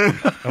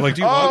 yeah. I'm like,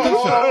 do you want this?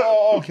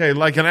 Oh, okay,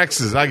 like an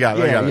X's. I got it.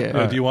 Yeah, I got it.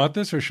 yeah. Do you want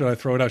this or should I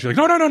throw it out? She's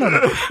like, no.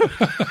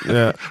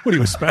 Yeah. What are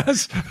you, a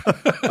spaz?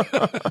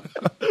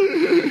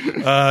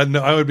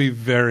 No, I would be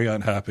very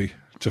unhappy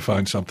to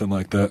find something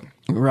like that.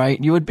 Right.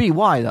 You would be.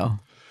 Why, though?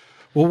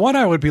 Well, one,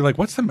 I would be like,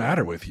 what's the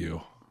matter with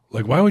you?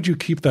 Like, why would you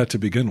keep that to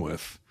begin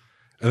with?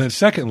 And then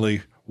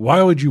secondly,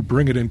 why would you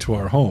bring it into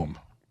our home?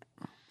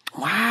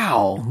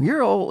 Wow.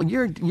 You're old.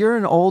 You're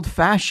an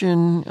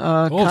old-fashioned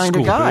Old kind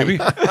school, of guy. baby.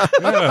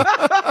 Yeah.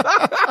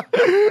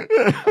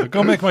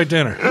 Go make my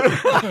dinner.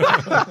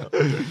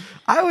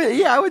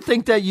 I would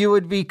think that you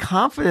would be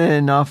confident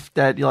enough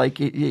that like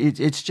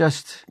it's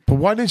just But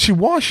why didn't she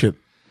wash it?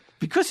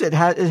 because it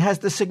has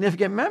the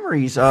significant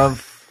memories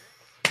of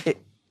it.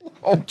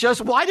 Just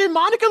why didn't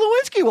Monica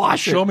Lewinsky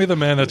wash it? Show me the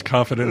man that's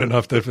confident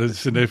enough that his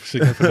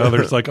significant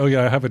other is like, oh,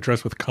 yeah, I have a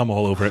dress with cum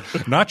all over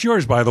it. Not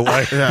yours, by the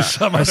way. Yeah.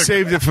 Some I other-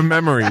 saved it for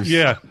memories.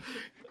 Yeah.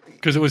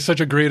 Because it was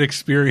such a great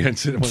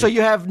experience. So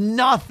you have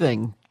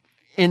nothing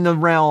in the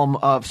realm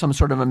of some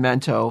sort of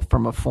memento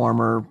from a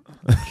former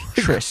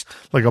tryst.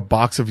 Like a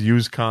box of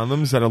used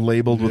condoms that are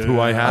labeled with who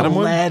I had A them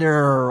with.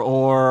 letter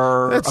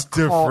or That's a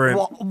call. different.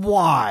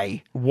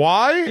 Why?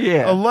 Why?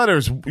 Yeah. A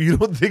letters. You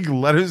don't think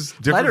letters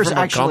different Letters from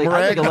actually. a cum I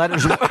rag? think a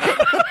letter's.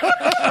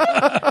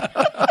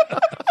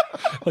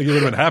 Well, you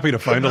would have been happy to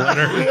find a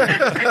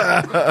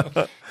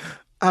letter.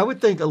 I would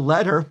think a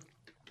letter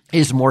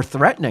is more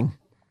threatening.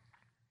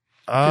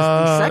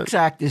 'Cause the sex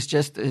act is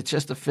just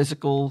a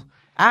physical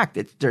act.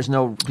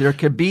 There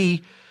could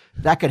be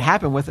that could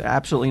happen with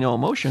absolutely no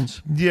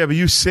emotions. Yeah, but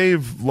you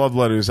save love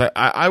letters.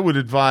 I would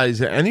advise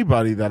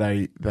anybody that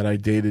I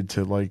dated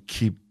to like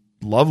keep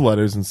love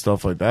letters and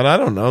stuff like that. I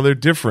don't know. They're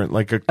different.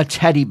 Like A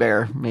teddy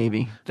bear,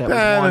 maybe that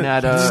was one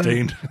at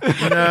Stained.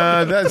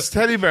 nah, that's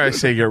teddy bear. I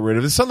say get rid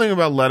of. There's something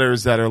about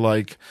letters that are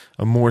like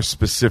a more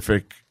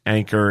specific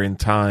anchor in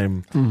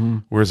time. Mm-hmm.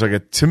 Whereas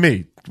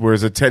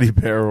whereas a teddy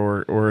bear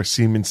or a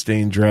semen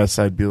stained dress,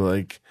 I'd be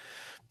like,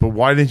 but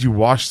why didn't you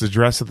wash the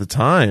dress at the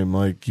time?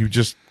 Like you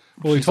just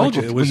Well, he told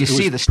you. It was, you it was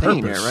see the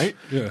stain purpose. there, right?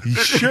 Yeah.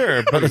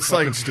 sure, but it's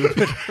like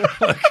Stupid.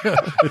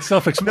 It's no,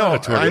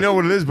 self-explanatory. I know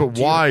what it is, but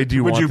why do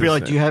you Would want you be this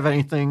like, thing? do you have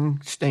anything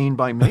stained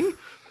by me?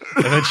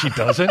 And then she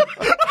doesn't.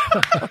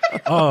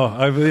 Yeah. Well,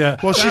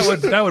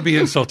 that would be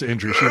insult to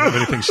injury. She wouldn't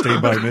have anything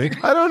stained by me.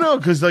 I don't know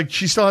because like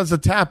she still has the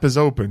tap is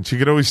open. She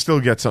could always still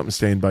get something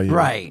stained by you.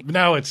 Right.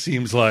 Now it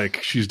seems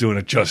like she's doing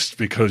it just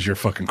because you're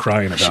fucking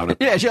crying about it.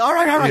 Yeah. All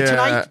right.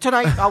 Yeah.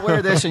 Tonight I'll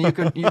wear this, and you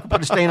can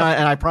put a stain on it,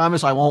 and I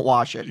promise I won't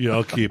wash it. Yeah,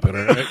 I'll keep it.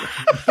 All right.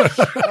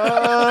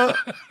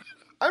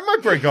 I might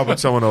break up with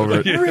someone over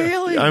it.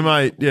 Really? I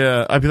might.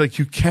 Yeah. I'd be like,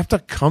 you kept a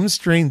cum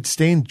stained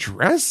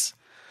dress?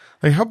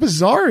 Like, how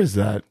bizarre is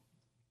that?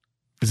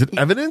 Is it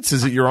evidence?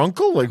 Is it your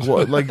uncle? Like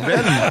what? Like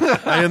then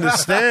I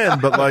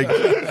understand, but like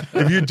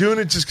if you're doing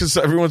it just because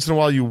every once in a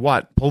while you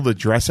pull the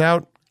dress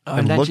out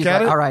and then look she's at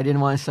like, it. all right, I didn't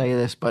want to say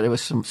this, but it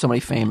was somebody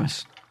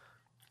famous.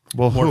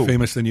 Well, More who?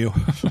 famous than you.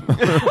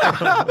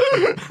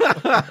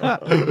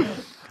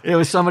 It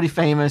was somebody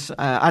famous.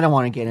 I don't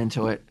want to get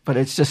into it, but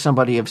it's just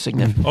somebody of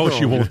significance. Oh,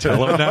 she won't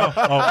tell him now?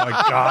 Oh, my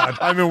God.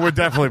 I mean, we're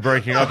definitely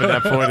breaking up at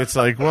that point. It's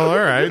like, well, all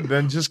right,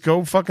 then just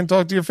go fucking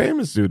talk to your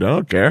famous dude. I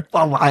don't care.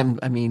 Well,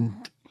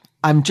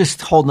 I'm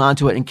just holding on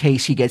to it in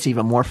case he gets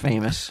even more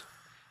famous,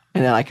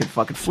 and then I could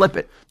fucking flip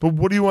it. But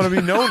what do you want to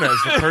be known as?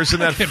 The person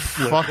that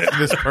fucked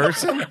this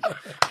person?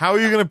 How are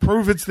you going to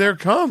prove it's their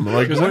cum?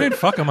 Like, Because I didn't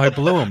fuck him, I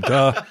blew him.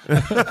 Duh.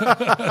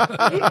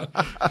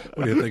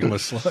 What do you think? I'm a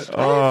slut?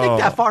 I didn't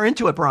think that far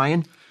into it,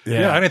 Brian.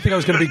 Yeah, I didn't think I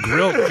was going to be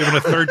grilled, given a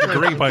third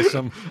degree by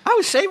some. I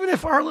was saving it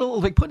for our little,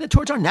 like putting it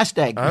towards our nest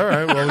egg. All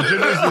right. Well, the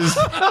good news is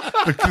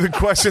the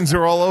questions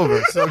are all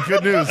over. So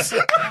good news.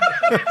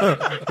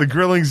 The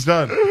grilling's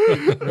done.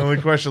 The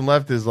only question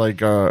left is like,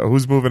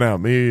 who's moving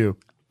out, me or you?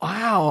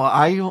 Wow,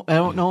 I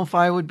don't know if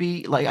I would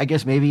be like. I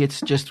guess maybe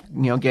it's just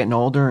getting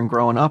older and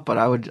growing up, but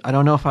I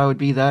don't know if I would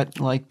be that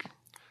like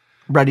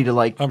ready to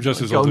like. I'm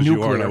just as go old as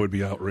nuclear. you are, and I would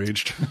be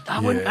outraged.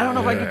 I don't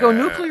know if I could go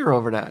nuclear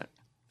over that.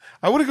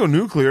 I wouldn't go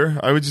nuclear.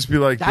 I would just be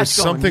like, That's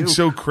there's going something nuke.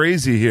 so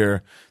crazy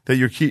here that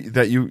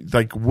you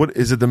like. What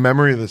is it? The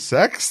memory of the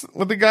sex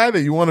with the guy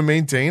that you want to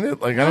maintain it?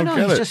 Like, I don't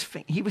get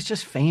it. He was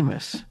just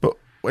famous. But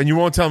and you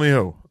won't tell me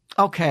who.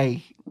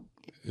 Okay,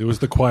 It was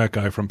the quiet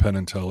guy from Penn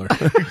and Teller.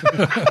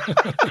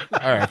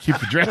 All right, keep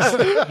the dress.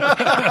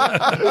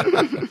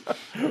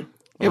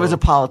 it was a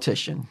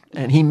politician,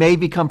 and he may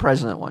become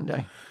president one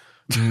day.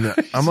 No,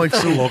 I'm like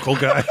The local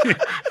guy.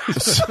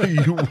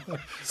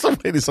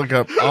 somebody's like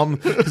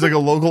he's like a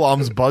local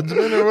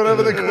ombudsman or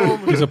whatever they call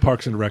him. He's a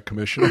Parks and Rec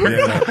commissioner.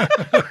 Yeah.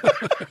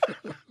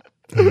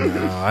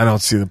 No, I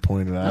don't see the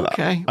point of that.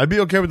 Okay. I'd be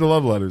okay with the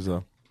love letters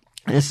though.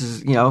 This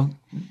is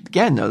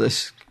again though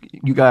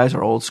you guys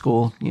are old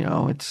school.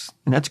 And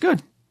that's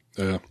good.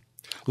 Yeah.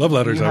 Love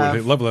letters, You I would have-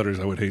 hate. Love letters,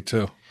 I would hate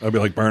too. I'd be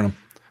like, burn them.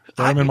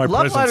 Burn them in my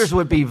love presence. letters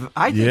would be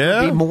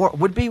Yeah?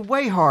 would be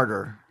way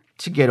harder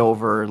to get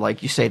over,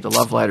 like you say, the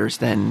love letters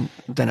than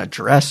a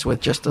dress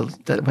with just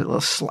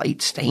a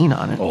slight stain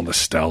on it. All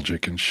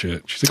nostalgic and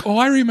shit. She's like, oh,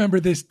 I remember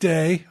this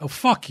day. Oh,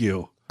 fuck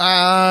you.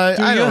 I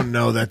ya? don't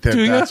know that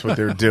Do ya? that's what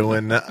they're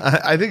doing.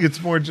 I think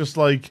it's more just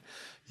like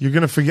you're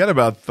gonna forget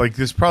about like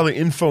there's probably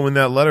info in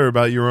that letter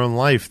about your own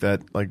life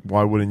that like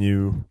why wouldn't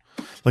you?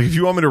 Like if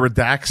you want me to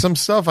redact some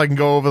stuff, I can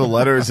go over the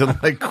letters and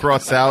like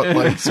cross out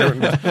like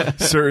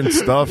certain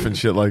stuff and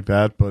shit like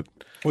that. But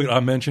Wait,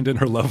 I mentioned in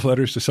her love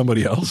letters to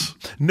somebody else?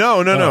 no.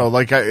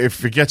 Like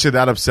if it gets you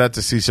that upset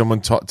to see someone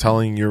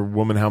telling your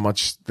woman how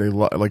much they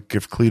like,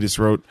 if Cletus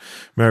wrote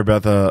Mary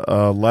Beth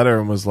a letter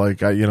and was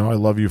like, I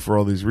love you for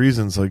all these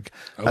reasons. Like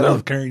I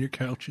love carrying your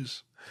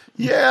couches.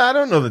 yeah, I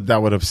don't know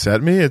that would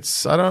upset me. I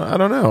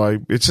don't know.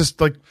 It's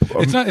just like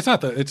It's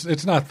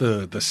not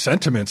the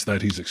sentiments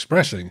that he's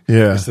expressing.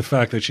 Yeah. It's the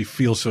fact that she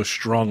feels so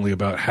strongly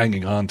about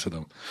hanging on to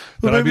them.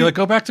 But Well, I'd be maybe- like,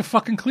 go back to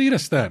fucking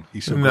Cletus then.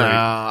 He's so great.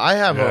 Nah,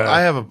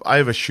 I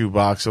have a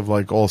shoebox of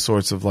like all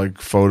sorts of like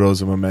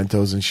photos and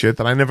mementos and shit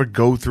that I never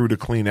go through to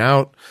clean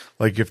out.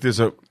 Like if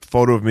there's a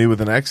photo of me with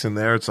an ex in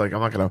there, it's like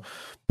I'm not gonna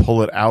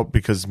pull it out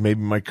because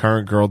maybe my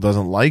current girl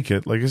doesn't like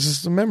it. Like it's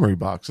just a memory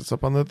box. It's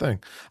up on the thing.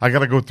 I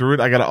gotta go through it.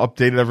 I gotta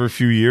update it every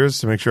few years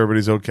to make sure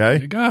everybody's okay.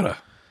 You gotta.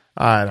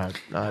 I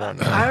don't know. I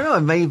don't know.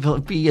 It may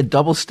be a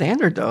double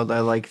standard though.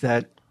 That like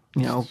that,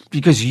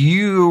 because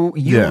you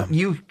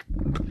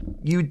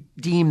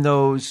deem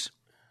those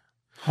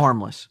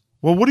harmless.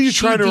 Well, what are you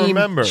trying to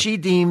remember? She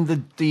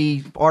deemed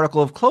the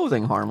article of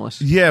clothing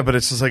harmless. Yeah, but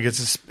it's just like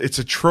it's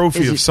a trophy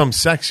Is of it- some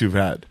sex you've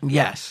had.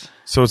 Yes.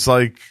 So it's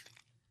like,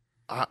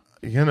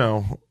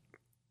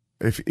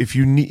 if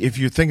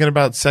you're thinking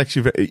about sex,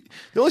 the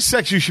only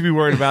sex you should be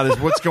worried about is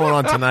what's going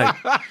on tonight.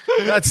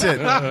 That's it.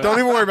 Don't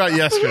even worry about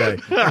yesterday.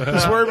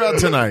 Just worry about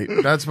tonight.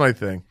 That's my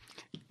thing.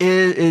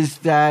 Is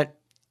that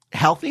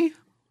healthy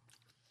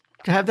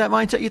to have that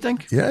mindset? You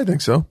think? Yeah, I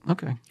think so.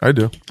 Okay. I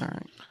do. All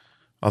right.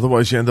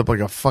 Otherwise, you end up like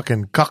a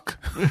fucking cuck.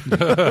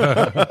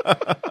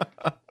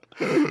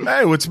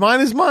 Hey, what's mine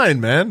is mine,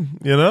 man.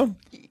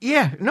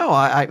 Yeah. No.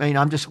 I mean,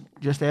 I'm just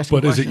asking.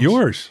 But is it questions.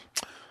 yours?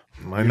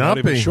 Might You're not not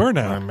even be sure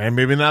now.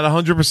 Maybe not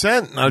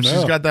 100%. Now she's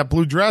No. got that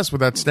blue dress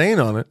with that stain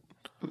on it.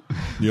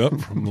 Yep,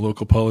 from the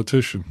local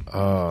politician.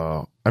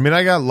 I mean,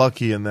 I got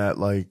lucky in that,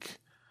 like,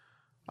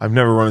 I've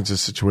never run into a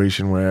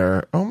situation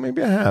where,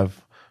 maybe I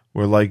have,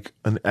 where like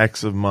an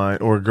ex of mine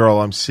or a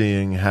girl I'm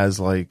seeing has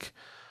like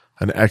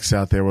an ex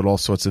out there with all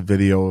sorts of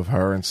video of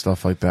her and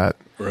stuff like that.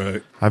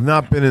 Right. I've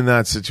not been in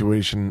that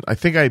situation. I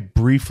think I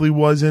briefly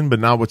was in, but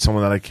not with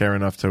someone that I care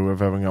enough to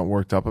have ever got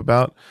worked up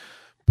about.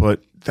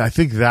 But I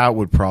think that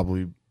would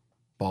probably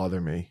bother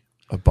me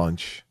a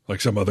bunch. Like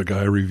some other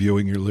guy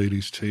reviewing your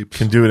lady's tapes.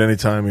 Can do it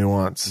anytime he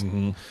wants.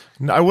 No,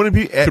 I wouldn't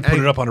be. Could put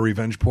it up on a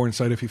revenge porn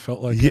site if he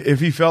felt like it.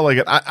 If he felt like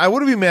it, I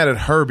wouldn't be mad at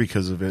her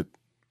because of it,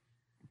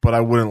 but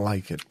I wouldn't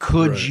like it.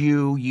 Could Right.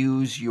 you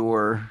use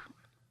your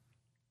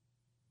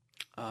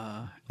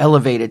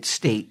elevated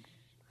state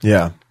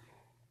Yeah.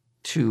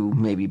 to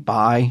maybe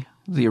buy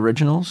the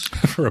originals?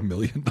 For $1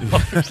 million.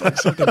 Like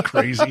something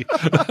crazy.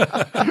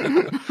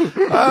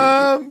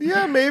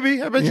 Yeah,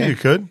 maybe. I bet you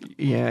could.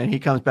 Yeah, and he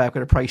comes back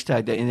with a price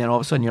tag, and then all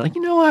of a sudden you're like,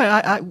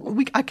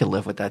 what, I could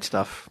live with that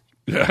stuff.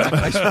 Well,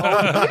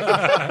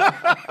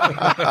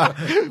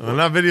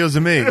 not videos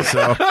of me,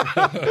 so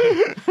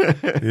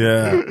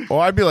yeah.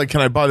 Or I'd be like,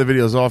 can I buy the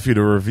videos off you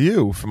to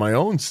review for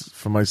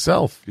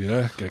myself?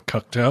 Yeah, get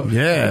cucked out.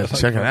 Yeah,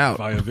 check it out.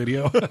 Buy a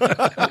video.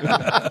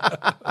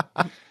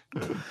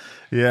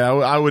 Yeah,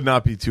 I would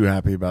not be too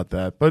happy about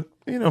that. But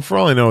for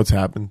all I know, it's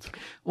happened.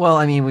 Well,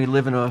 I mean, we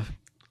live in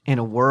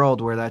a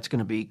world where that's going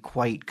to be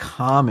quite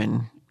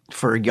common.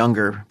 for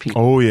younger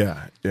people. Oh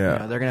yeah, You yeah,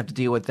 know, they're gonna have to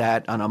deal with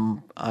that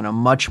on a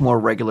much more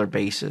regular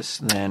basis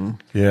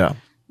than yeah.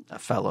 a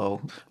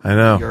fellow I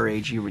know. your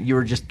age. You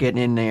were just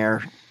getting in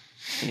there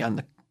on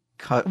the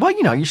cut. Well,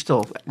 you know, you're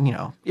still, you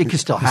know, it could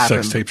still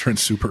happen. Sex tapes are in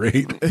Super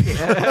 8.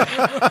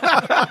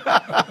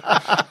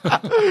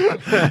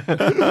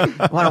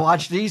 Want to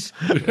watch these?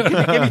 Give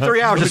me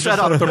 3 hours to set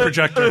up. The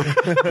projector.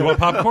 You want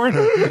popcorn?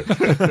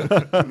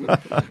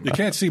 You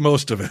can't see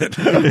most of it.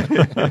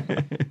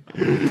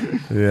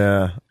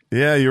 Yeah,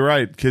 yeah. You're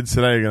right. Kids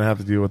today are gonna have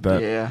to deal with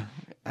that. Yeah,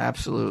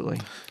 absolutely.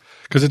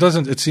 Because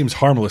it seems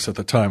harmless at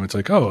the time. It's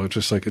like, oh, it's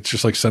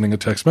just like sending a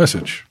text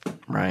message,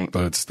 Right.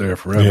 but it's there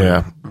forever.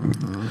 Yeah.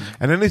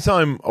 And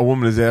anytime a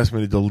woman has asked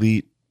me to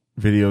delete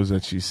videos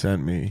that she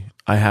sent me,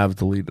 I have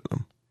deleted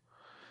them.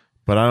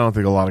 But I don't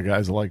think a lot of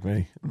guys are like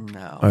me.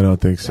 No, I don't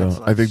think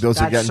so. I think those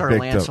are that's getting Sir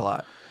picked Lancelot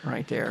up.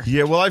 right there.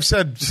 Yeah, well, I've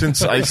said since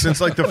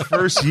like the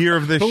first year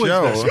of this Who is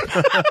show.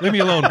 this? Leave me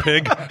alone,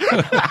 pig.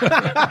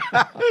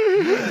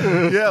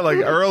 Yeah, like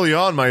early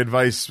on, my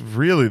advice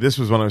really, this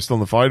was when I was still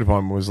in the fire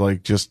department, was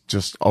like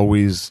just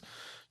always,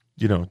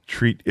 you know,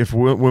 treat, if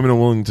women are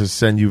willing to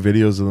send you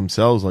videos of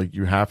themselves, like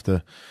you have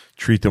to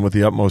treat them with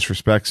the utmost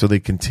respect so they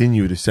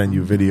continue to send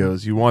you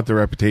videos. You want the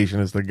reputation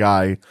as the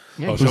guy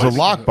Yeah, who's you a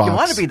lockbox. You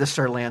want to be the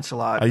Sir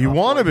Lancelot. You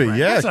want to be,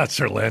 yeah. That's not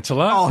Sir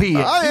Lancelot. Oh, he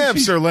is. I am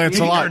Sir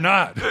Lancelot. You're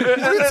not. What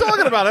are you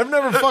talking about? I've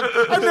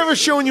never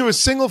shown you a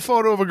single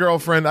photo of a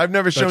girlfriend. I've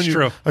never shown you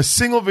true. a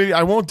single video.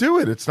 I won't do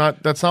it. That's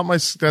But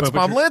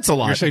Mom you're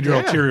Lancelot. saying your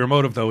Yeah. ulterior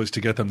motive, though, is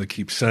to get them to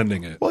keep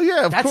sending it. Well,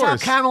 yeah, of That's how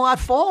course. Camelot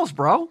falls,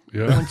 bro.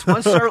 Yeah.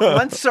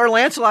 Once Sir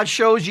Lancelot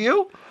shows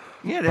you,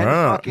 yeah, then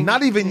fucking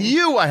Not even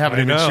you. I haven't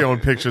I even know. shown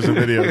pictures and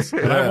videos.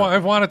 But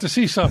I've wanted to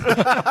see something.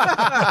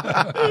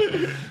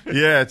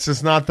 Yeah, it's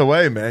just not the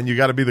way, man. You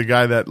got to be the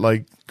guy that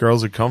like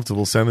girls are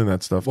comfortable sending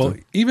that stuff Well,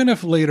 to. even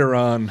if later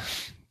on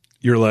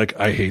you're like,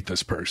 I hate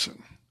this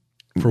person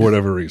for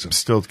whatever reason.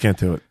 Still can't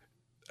do it.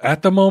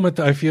 At the moment,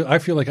 I feel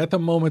like at the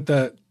moment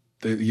that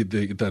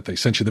they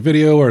sent you the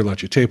video or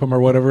let you tape them or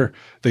whatever,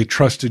 they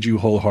trusted you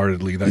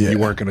wholeheartedly that Yeah. you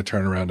weren't going to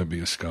turn around and be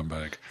a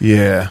scumbag.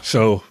 Yeah,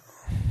 So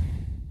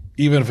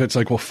even if it's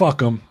like, well, fuck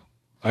them,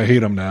 I hate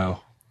them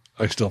now,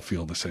 I still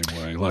feel the same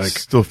way. Like,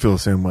 still feel the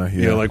same way.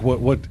 Yeah, yeah, like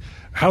what?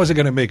 How is it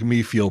going to make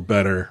me feel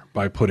better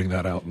by putting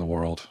that out in the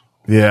world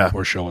yeah,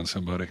 or showing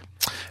somebody?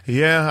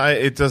 yeah.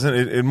 It doesn't.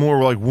 It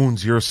more like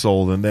wounds your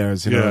soul than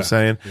theirs. You know what I'm Yeah,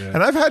 saying? yeah.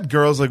 And I've had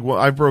girls like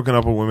I've broken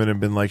up with women and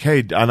been like,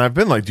 hey, and I've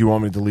been like, do you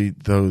want me to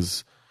delete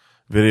those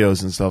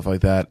videos and stuff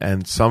like that?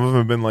 And some of them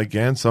have been like,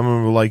 yeah, and some of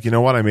them were like, you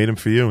know what, I made them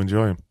for you.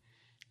 Enjoy them,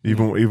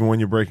 even when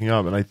you're breaking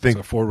up. And I think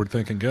It's a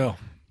forward-thinking gal.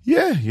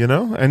 yeah, you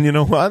know, and you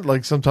know what?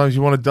 Like sometimes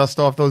you want to dust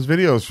off those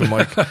videos from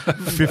like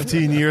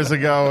 15 years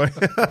ago.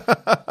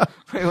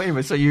 Wait a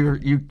minute. So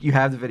you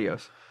have the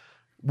videos?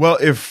 Well,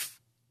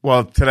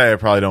 today I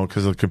probably don't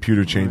because the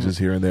computer changes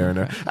here and there and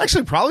there.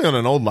 Actually, probably on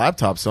an old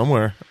laptop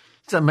somewhere.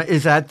 So,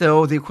 is that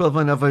though the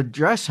equivalent of a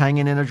dress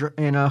hanging in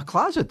a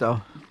closet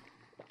though?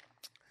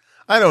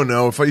 I don't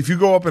know if you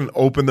go up and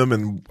open them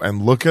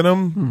and look at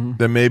them,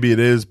 then maybe it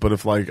is. But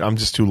if like I'm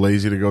just too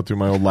lazy to go through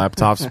my old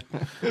laptops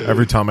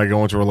every time I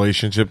go into a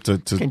relationship to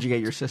Can't you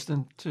get your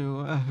assistant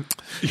to?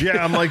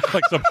 yeah, I'm like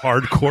Like some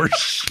hardcore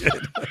shit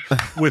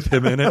with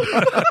him in it.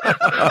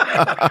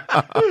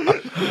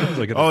 It's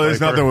like oh,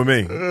 there's nothing with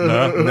me.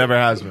 No? Never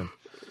has been.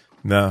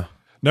 No.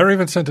 Never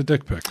even sent a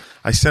dick pic.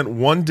 I sent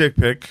one dick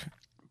pic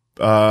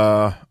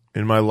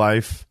in my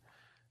life,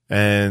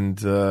 and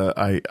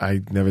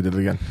I never did it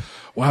again.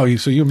 Wow,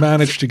 so you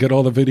managed to get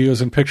all the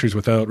videos and pictures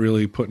without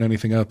really putting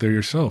anything out there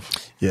yourself.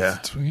 Yeah.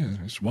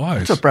 It's wise.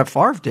 That's what Brett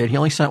Favre did. He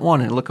only sent one,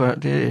 and look what it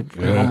did.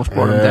 It almost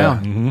brought him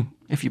down.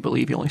 If you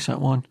believe he only sent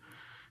one.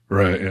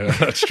 Right, yeah,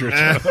 that's true.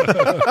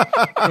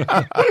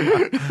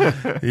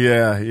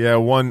 Yeah,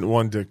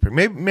 one dick pic,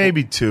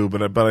 maybe two,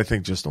 but I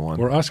think just the one.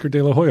 Or Oscar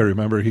De La Hoya,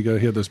 remember? He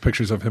had those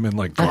pictures of him in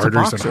like That's a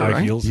garters boxer, and high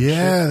right? heels. and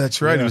Yeah,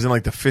 that's right. Yeah. He was in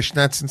like the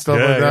fishnets and stuff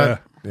Yeah, like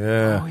that.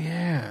 Yeah. Oh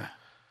yeah.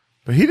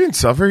 But he didn't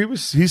suffer.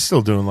 He's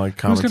still doing like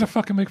Who's comments. going to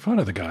fucking make fun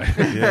of the guy?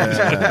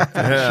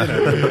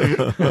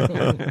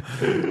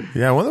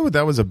 Yeah, I wonder what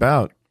that was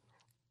about.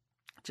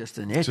 Just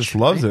an itch. Just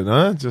loves right? it,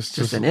 huh?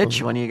 Just an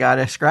itch. When you got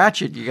to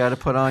scratch it, you got to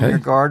put on your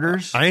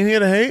garters. I ain't here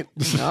to hate.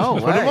 No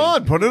Put way. him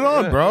on. Put it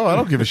on, bro. I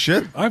don't give a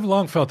shit. I've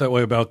long felt that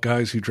way about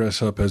guys who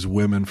dress up as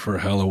women for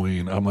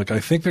Halloween. I'm like,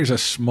 I think there's a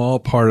small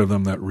part of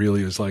them that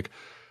really is like,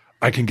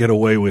 I can get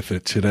away with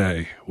it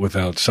today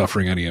without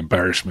suffering any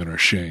embarrassment or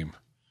shame.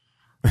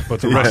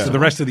 But the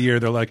rest of the year,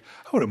 they're like,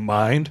 I wouldn't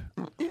mind.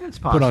 Yeah, it's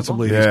possible. Put on some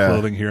ladies' Yeah.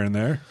 clothing here and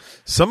there.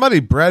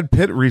 Brad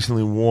Pitt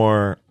recently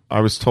wore,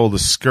 I was told, a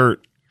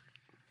skirt.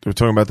 We were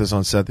talking about this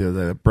on set the other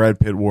day. That Brad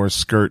Pitt wore a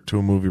skirt to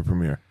a movie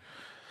premiere.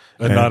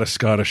 And not a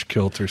Scottish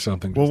kilt or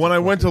something. Well, when I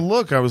went to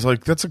look, I was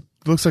like, looks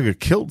like a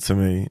kilt to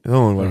me. It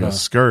don't look like a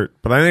skirt.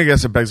 But I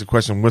guess it begs the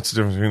question, what's the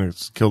difference between a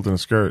kilt and a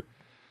skirt?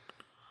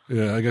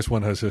 Yeah, I guess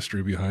one has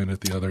history behind it.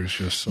 The other is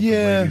just something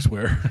Yeah. ladies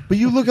wear. But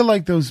you look at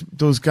like those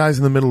guys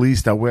in the Middle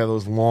East that wear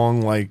those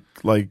long like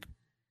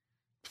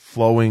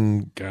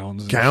flowing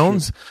Gowns. and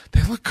gowns.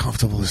 They look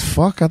comfortable as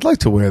fuck. I'd like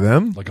to wear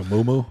them. shit. Like a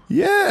muumuu.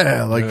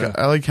 Yeah,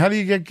 like how do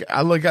you get?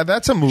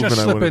 That's a movement. Just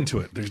I slip would. into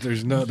it.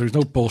 There's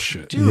no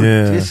bullshit. Dude,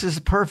 Yeah. this is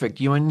perfect.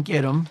 You and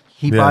get him.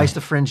 He Yeah. buys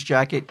the fringe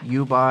jacket.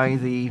 You buy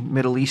the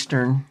Middle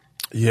Eastern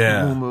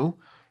Yeah, muumuu.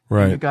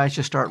 right. You guys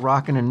just start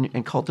rocking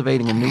and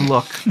cultivating a new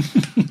look.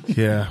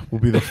 Yeah, we'll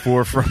be the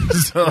forefront.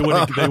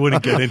 They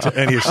wouldn't get into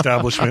any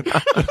establishment.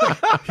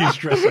 He's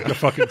dressed like a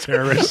fucking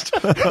terrorist.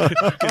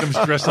 Get him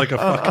dressed like a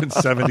fucking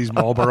 70s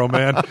Marlboro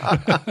man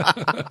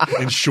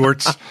in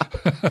shorts.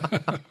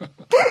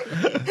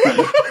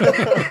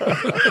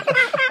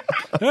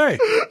 Hey,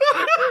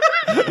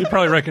 you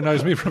probably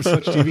recognize me from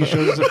such TV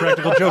shows as The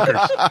Practical Jokers.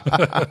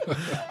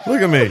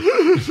 Look at me.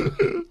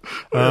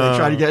 They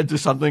try to get into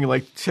something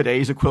like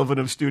today's equivalent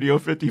of Studio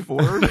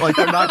 54. Like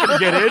they're not going to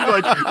get in.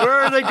 Like where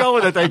are they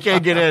going that they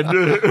can't get in?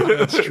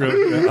 That's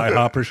true. Yeah,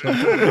 IHOP or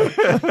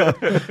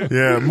something.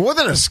 Yeah, more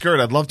than a skirt,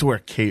 I'd love to wear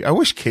cape. I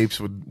wish capes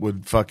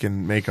would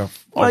fucking make a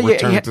Well, yeah,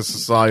 return yeah. to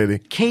society.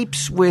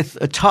 Capes with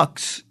a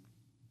tux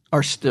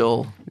are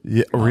still.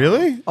 Yeah,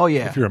 really? Oh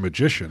yeah. If you're a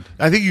magician.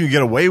 I think you can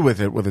get away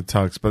with it with a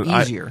tux, but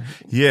Easier.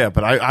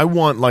 I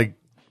want like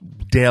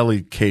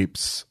daily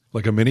capes.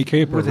 Like a mini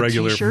cape or With a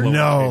regular t-shirt? flow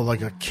No, cape?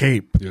 like a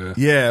cape.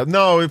 Yeah.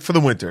 No, for the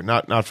winter,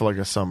 not for like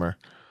a summer.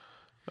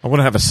 I want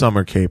to have a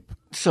summer cape.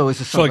 So is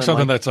this So like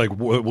something that's like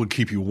would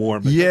keep you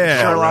warm. that Yeah. you can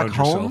Sherlock around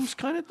yourself. Holmes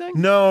kind of thing?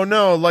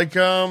 No, like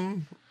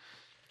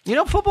You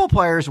know, football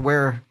players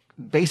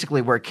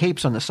basically wear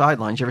capes on the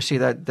sidelines. You ever see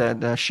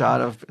that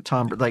shot of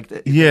Tom?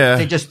 Yeah.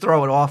 they just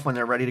throw it off when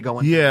they're ready to go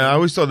in. yeah. I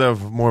always thought that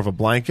was more of a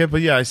blanket, but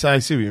yeah, I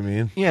see what you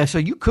mean. Yeah, so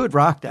you could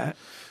rock that.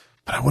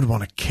 But I would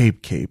want a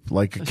cape,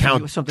 like a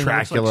Count something that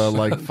looks Dracula,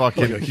 like- like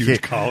fucking Like a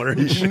huge collar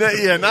and shit.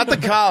 Yeah, not the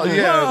collar.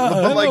 Yeah,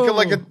 but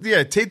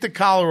hello. take the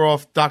collar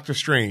off Doctor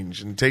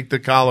Strange and take the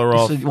collar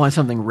off. So you want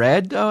something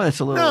red though? That's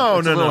a little. No,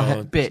 it's a no, little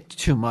no. bit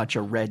too much.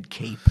 A red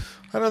cape.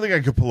 I don't think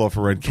I could pull off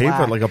a red cape, Black.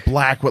 but like a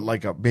black with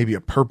like maybe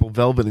a purple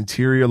velvet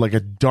interior, like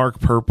a dark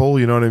purple.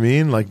 You know what I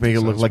mean? Like make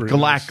it look Sounds like pretty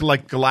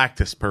like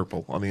Galactus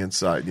purple on the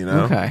inside. You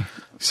know? Okay.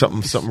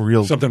 Something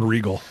real. Something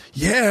regal.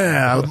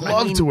 Yeah, I would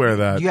love to wear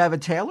that. Do you have a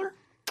tailor?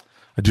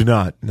 I do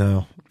not.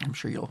 No. I'm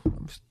sure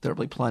there'll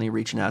be plenty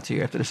reaching out to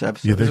you after this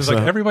episode. You think This is like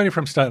so? everybody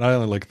from Staten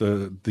Island, like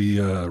the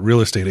real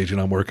estate agent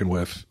I'm working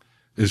with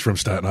is from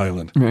Staten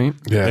Island. Right.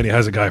 Yeah. And he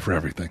has a guy for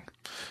everything.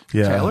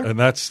 Yeah. Taylor? And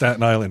that's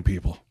Staten Island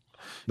people.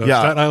 No, Yeah.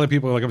 Staten Island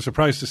people, like I'm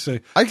surprised to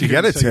say. I could to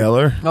hear get a you say-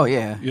 tailor, Oh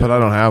yeah. but I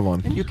don't have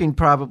one. You can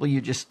probably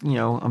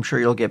I'm sure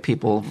you'll get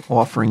people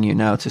offering you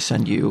now to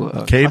send you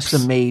a Capes?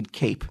 custom made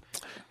cape.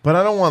 But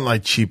I don't want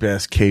like cheap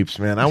ass capes,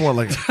 man. I want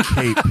like a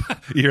cape.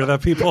 You hear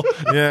that, people?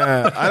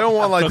 Yeah, I don't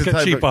want like Don't the get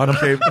type cheap of on 'em.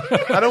 cape.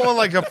 I don't want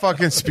like a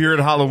fucking Spirit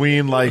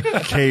Halloween like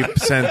cape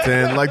sent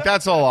in. Like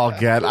that's all I'll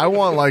get. I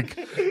want like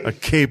a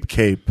cape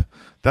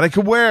that I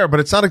could wear,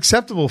 but it's not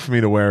acceptable for me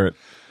to wear it.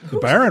 The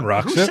Baron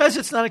rocks Who it. says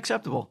it's not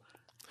acceptable?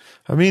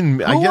 I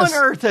mean, I Who guess, on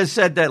earth has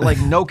said that? Like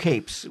no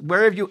capes.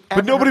 Where have you?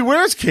 Ever but nobody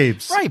wears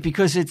capes. Right,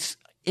 because it's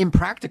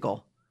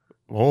impractical.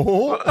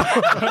 Oh,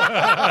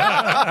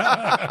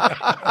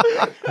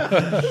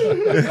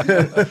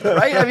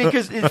 Right? I mean,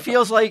 because it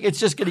feels like it's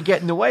just going to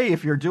get in the way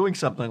if you're doing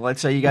something.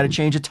 Let's say you got to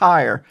change a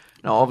tire.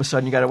 Now all of a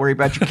sudden you got to worry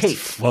about your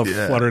cape. Love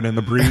fluttering in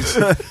the breeze.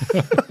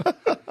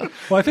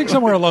 Well, I think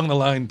somewhere along the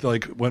line,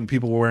 like when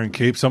people were wearing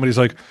capes, somebody's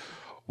like,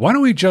 "Why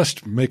don't we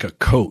just make a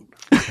coat?"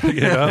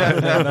 You know,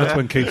 and that's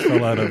when capes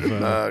fell out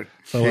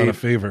of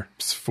favor.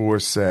 it's for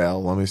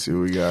sale. Let me see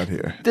what we got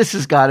here. This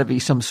has got to be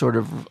some sort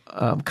of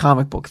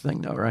comic book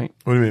thing, though, right?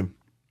 What do you mean?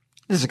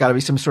 This has got to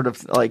be some sort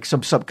of like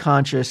some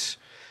subconscious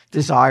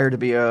desire to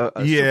be a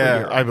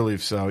Yeah, superhero. I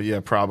believe so.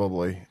 Yeah,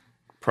 probably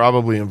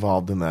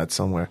involved in that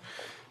somewhere.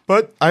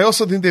 But I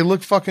also think they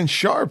look fucking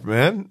sharp,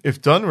 man. If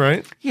done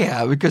right.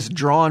 Yeah, because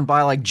drawn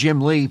by like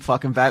Jim Lee,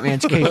 fucking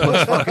Batman's cape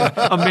looks fucking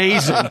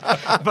amazing.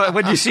 But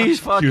when you see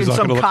fucking He was not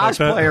some gonna look like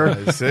that.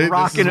 cosplayer See, this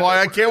rocking is why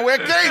I can't wear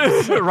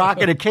capes.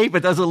 rocking a cape, it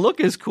doesn't look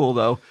as cool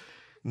though.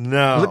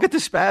 No, Look at the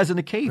spaz in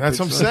the cape. That's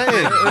what I'm It's,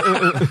 saying.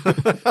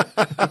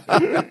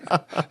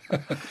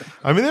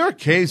 I mean, there are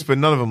capes, but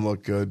none of them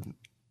look good.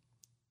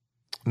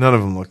 None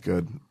of them look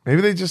good.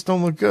 Maybe they just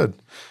don't look good.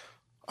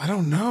 I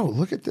don't know.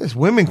 Look at this.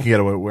 Women can get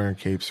away with wearing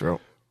capes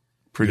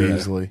pretty Yeah.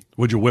 easily.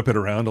 Would you whip it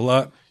around a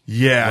lot?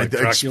 Yeah, Like I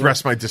Dracula?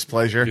 express my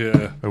displeasure.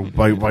 Yeah.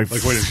 By Like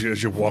wait,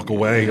 as you walk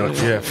away. You're like,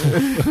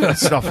 yeah,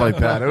 stuff like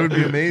that. It would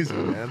be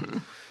amazing,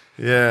 man.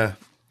 Yeah.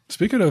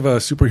 Speaking of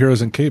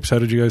superheroes and capes, how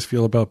did you guys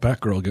feel about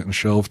Batgirl getting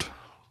shelved?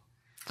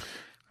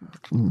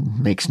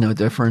 makes no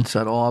difference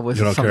at all. It was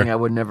You don't something care? I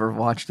would never have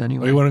watched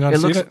anyway. Oh, you wouldn't have it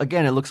seen looks it?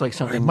 again. It looks like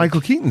something.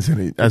 Michael Keaton's in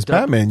it as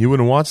Batman. You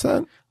wouldn't watch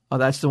that? Oh,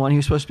 that's the one he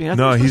was supposed to be in. I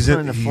No, thought he was he's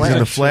supposed to in be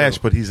the Flash,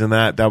 but he's in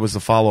that. That was the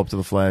follow up to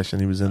the Flash,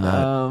 and he was in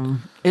that.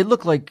 It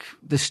looked like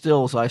the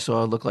stills I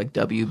saw looked like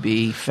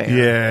WB fair.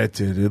 Yeah, it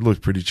did. It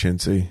looked pretty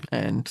chintzy.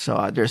 And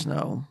so there's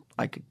no,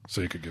 I could,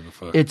 So you could give a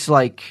fuck. it's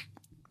like,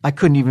 I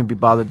couldn't even be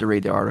bothered to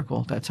read the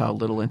article. That's how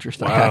little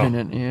interest I Wow. had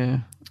in it.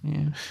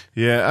 Yeah.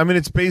 Yeah, I mean,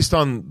 it's based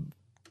on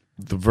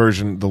the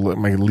version,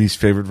 my least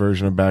favorite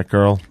version of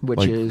Batgirl,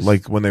 Which is?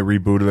 like when they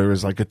rebooted, there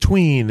was like a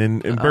tween in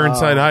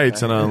Burnside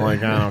Heights, and I'm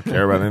like, I don't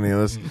care about any of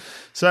this,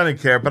 so I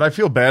didn't care. But I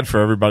feel bad for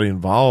everybody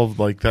involved.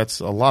 Like that's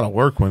a lot of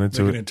work went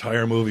into An it.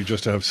 entire movie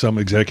just to have some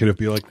executive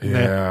be like, nah.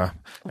 Yeah,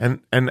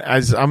 and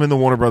as I'm in the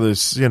Warner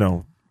Brothers,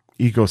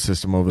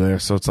 ecosystem over there,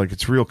 so it's like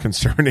it's real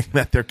concerning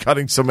that they're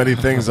cutting so many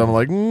things. I'm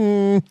like,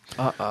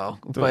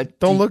 But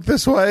don't look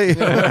this way.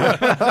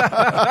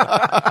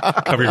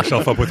 Cover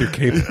yourself up with your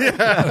cape.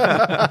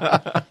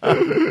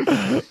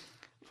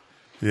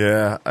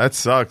 Yeah, that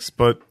sucks,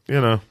 but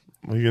what are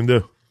you gonna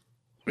do?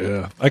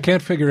 Yeah. I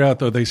can't figure out,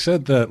 though. They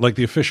said that, like,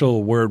 the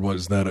official word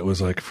was that it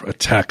was like a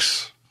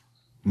tax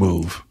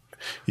move.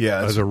 Yeah,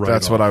 As a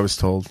that's what write-off. I was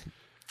told.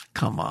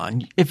 come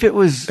on, if it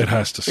was, It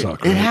has to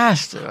suck. it right?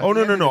 has to. Oh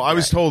no! I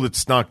was told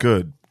it's not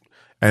good,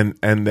 and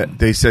that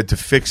they said to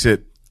fix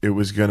it, it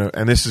was gonna.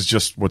 And this is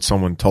just what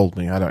someone told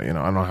me. I don't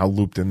know how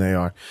looped in they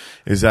are.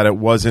 Is that it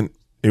wasn't?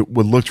 It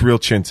would looked real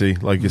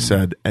chintzy, like you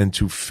said, and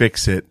to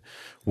fix it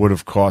would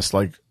have cost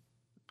like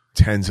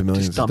tens of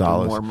millions of dumping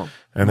dollars. more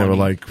And they were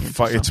money like, into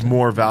it's something.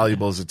 more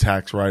valuable as a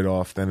tax write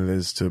off than it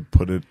is to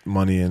put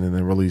money in and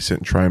then release it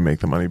and try and make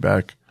the money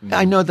back.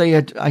 I know they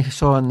had. I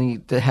saw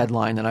in the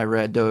headline that I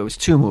read, though, it was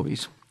 2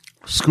 movies.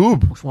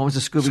 Scoob. One was a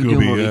Scooby-Doo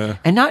Scooby, movie, yeah.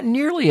 and not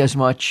nearly as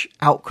much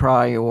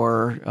outcry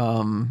or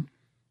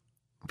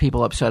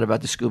people upset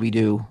about the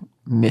Scooby-Doo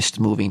missed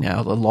movie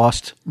now, the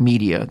lost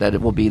media that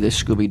it will be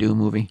this Scooby-Doo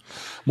movie.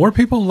 More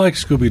people like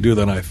Scooby-Doo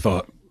than I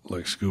thought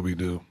like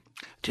Scooby-Doo.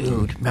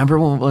 Dude, remember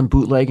when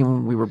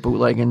bootlegging? We were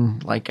bootlegging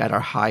like at our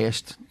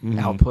highest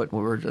output.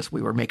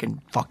 We were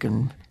making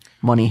fucking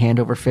money hand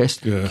over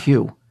fist. Yeah.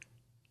 Q,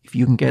 if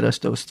you can get us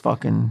those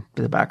fucking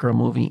the Batgirl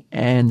movie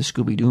and the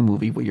Scooby Doo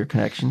movie with your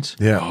connections,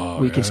 Yeah.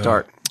 we can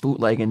start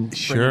bootlegging.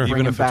 Sure.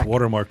 Even if back. it's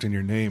watermarked in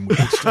your name. We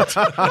could start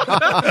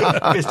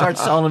We can start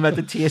selling them at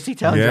the TST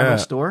Town General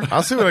Store.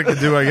 I'll see what I can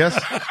do, I guess.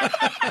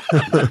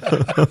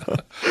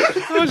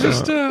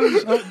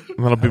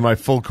 That'll be my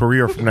full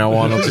career from now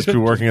on. I'll just be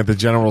working at the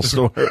general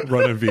store.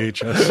 running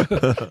VHS.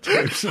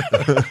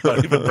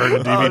 Not even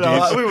burning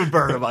DVDs. We would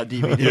burn them on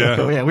DVD.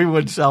 Yeah. We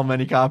wouldn't sell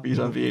many copies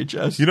on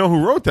VHS. You know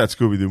who wrote that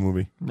Scooby-Doo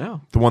movie?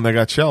 No, The one that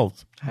got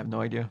shelved? I have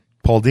no idea.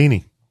 Paul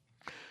Dini,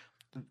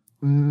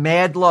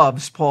 Mad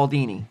loves Paul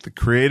Dini. the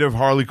creative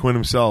Harley Quinn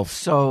himself.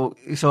 So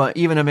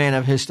even a man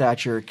of his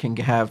stature can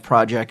have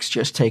projects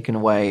just taken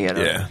away at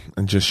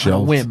And just a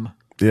shelved. whim.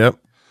 Yep.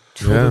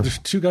 Well, Yeah. there's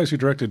 2 guys who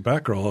directed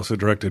Batgirl also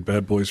directed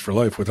Bad Boys for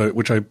Life,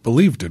 which I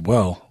believe did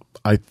well.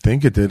 I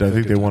think it did. I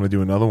think they want to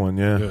do another one.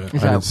 Yeah. Yeah. I Is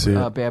didn't see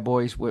that it. Bad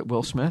Boys with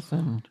Will Smith?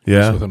 And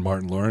Yeah. With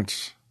Martin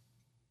Lawrence.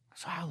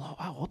 so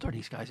how old are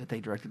these guys that they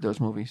directed those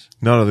movies?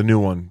 No, the new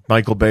one.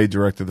 Michael Bay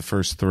directed the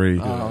first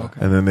 3, okay.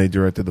 and then they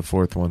directed the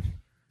 4th one.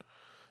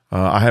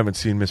 I haven't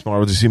seen Miss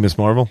Marvel. Did you see Miss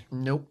Marvel?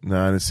 Nope. No,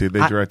 I didn't see it.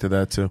 They directed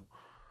that too.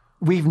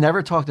 We've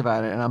never talked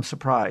about it, and I'm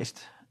surprised.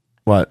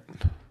 What?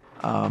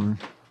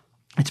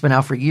 It's been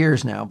out for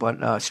years now,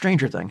 but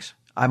Stranger Things.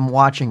 I'm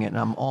watching it, and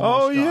I'm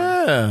almost Oh done.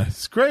 yeah,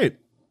 it's great.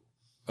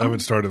 I haven't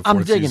started the I'm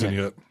 4th digging season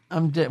it.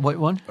 yet. What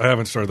one? I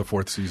haven't started the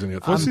 4th season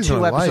yet. I'm season 2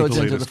 I like. episodes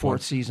The into the latest 4th one.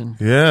 season.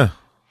 Yeah.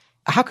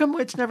 How come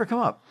it's never come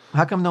up?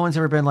 How come no one's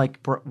ever been like,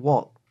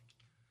 Walt,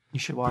 you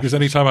should watch Because it.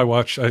 anytime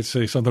I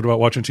say something about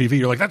watching TV,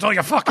 you're like, that's all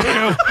you fucking do.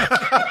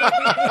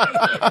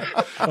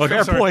 Like,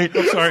 I'm sorry. point.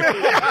 I'm sorry.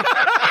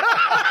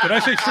 Did I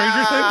say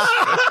Stranger Things?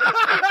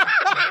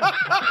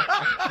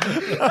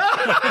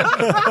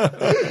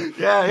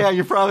 Yeah,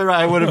 you're probably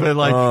right. I would have been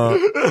like,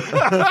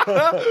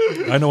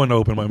 I know when to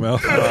open my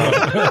mouth.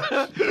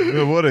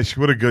 What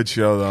a good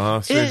show though,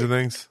 huh? Stranger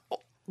Things.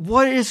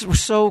 what is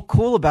so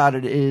cool about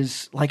it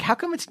is like, how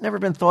come it's never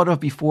been thought of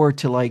before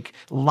to like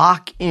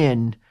lock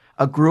in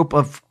a group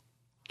of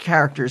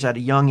characters at a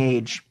young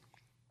age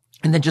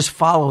and then just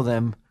follow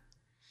them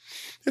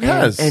It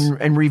has.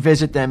 and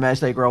revisit them as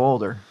they grow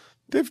older.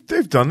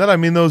 They've done that. I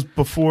mean, those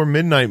before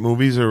midnight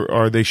movies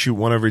are they shoot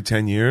one every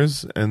 10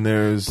 years, and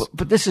there's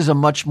But this is a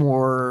much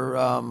more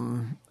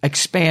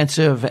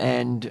expansive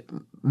and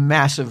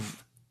massive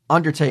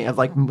undertaking of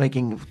like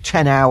making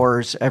 10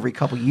 hours every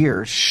couple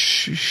years.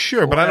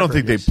 sure, but I don't whatever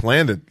think it they is.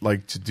 planned it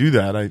like to do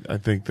that. I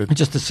think that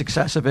Just the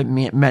success of it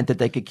meant that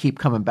they could keep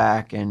coming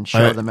back and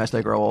show them as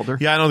they grow older.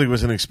 yeah, I don't think it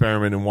was an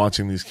experiment in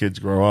watching these kids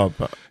grow up.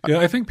 Yeah,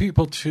 I think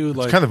people too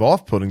like. It's kind of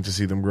off-putting to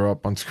see them grow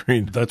up on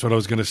screen. That's what I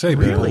was going to say.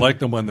 People like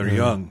them when they're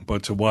young,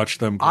 but to watch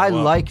them grow I up,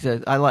 liked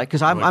it. I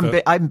because I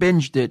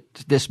binged it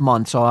this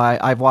month, so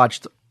I've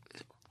watched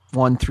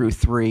 1 through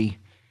 3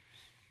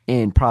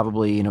 in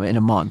probably in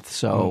a month.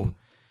 So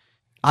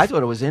I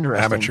thought it was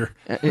interesting. Amateur.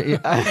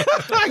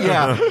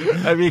 Yeah,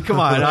 I mean, come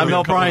on, I'm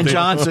no Brian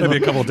Johnson,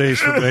 Maybe a couple days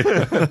for me.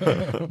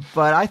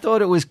 but I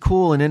thought it was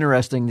cool and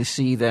interesting to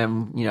see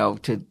them.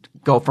 To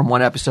go from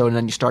one episode and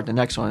then you start the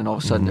next one, and all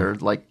of a sudden they're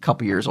like a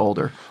couple years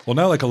older. Well,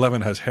 now like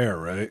 11 has hair,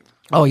 right?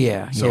 Oh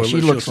yeah, So she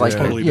it looks looks like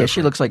totally she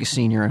different. looks like a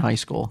senior in high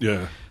school.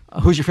 Yeah.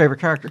 Who's your favorite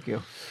character,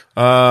 Q?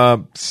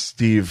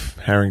 Steve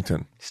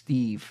Harrington.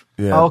 Steve.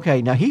 Yeah.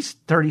 Okay, now he's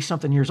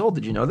 30-something years old.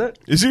 Did you know that?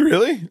 Is he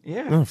really?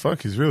 Yeah. Oh,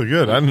 fuck, he's really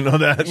good. I didn't know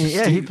that.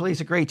 Yeah, he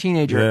plays a great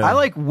teenager. Yeah. I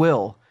like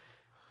Will.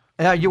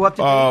 Are you up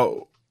to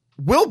date?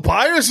 Will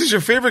Byers is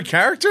your favorite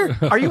character?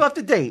 Are you up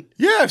to date?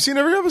 Yeah, I've seen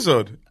every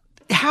episode.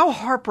 How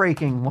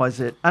heartbreaking was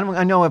it?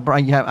 I know,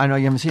 Brian. I know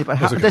you haven't seen it, but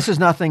this is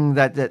nothing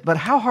that. But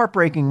how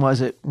heartbreaking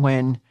was it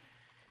when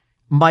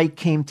Mike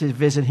came to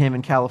visit him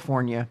in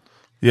California,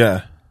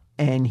 Yeah.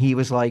 and he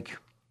was like,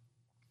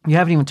 "You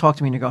haven't even talked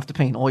to me, and you go off the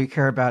pain. All you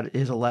care about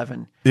is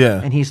 11."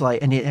 Yeah. And he's like,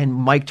 and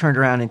Mike turned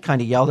around and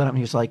kind of yelled at him.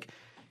 He was like,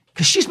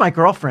 "Because she's my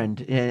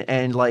girlfriend,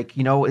 and like,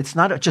 you know, it's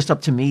not just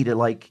up to me to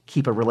like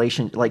keep a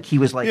relation." Like he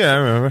was like, Yeah, I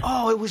remember.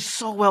 "Oh, it was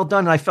so well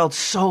done." And I felt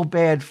so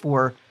bad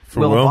for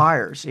Will Will?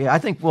 Byers. Yeah, I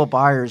think Will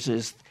Byers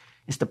is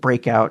the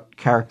breakout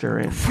character.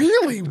 And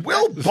Really?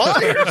 Will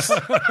Byers?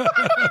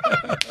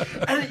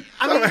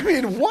 I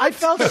mean, what? I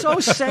felt so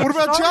sad. What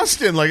about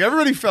Justin? Like,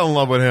 everybody fell in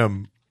love with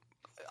him.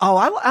 Oh,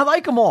 I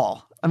like them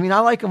all. I mean, I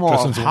like them all.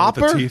 Justin's the one with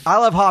the Hopper? teeth. I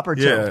love Hopper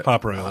too. Yeah.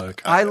 Hopper, I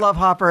like. I love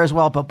Hopper as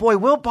well. But boy,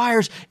 Will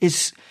Byers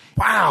is.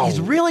 Wow. He's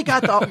really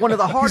got one of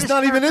the hardest. He's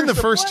not even in the characters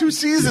to first play. 2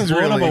 seasons, He's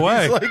blowing really. him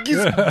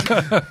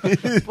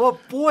away. Well,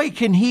 boy,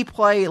 can he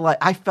play! Like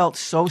I felt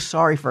so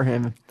sorry for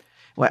him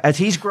as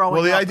he's growing.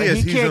 Well, the up, idea and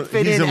is he can't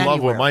fit he's in love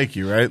anywhere. with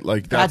Mikey, right?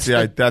 Like that's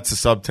That's that's the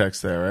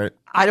subtext there, right?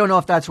 I don't know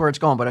if that's where it's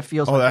going, but it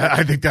feels. Oh, like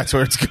I think that's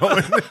where it's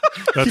going.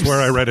 That's where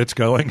I read it's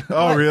going.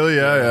 Oh, really?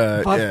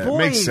 Yeah, But yeah. boy, It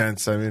makes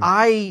sense. I mean,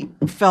 I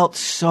felt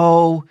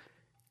so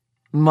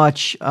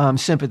much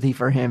sympathy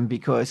for him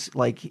because,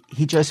 like,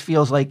 he just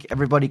feels like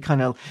everybody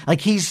kind of like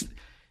he's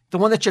the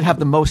one that should have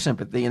the most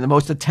sympathy and the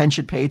most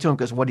attention paid to him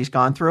because of what he's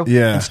gone through.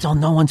 Yeah. and still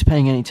no one's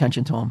paying any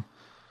attention to him.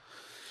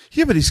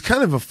 yeah, but he's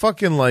kind of a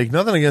fucking like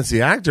nothing against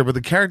the actor, but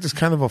the character's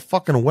kind of a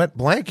fucking wet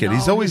blanket.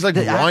 He's always like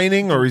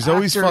whining, or he's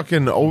always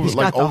fucking over He's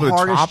like got over the the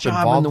hardest top job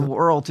involved. in the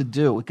world to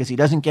do because he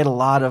doesn't get a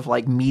lot of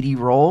like meaty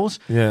roles.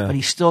 Yeah. but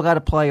he's still got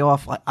to play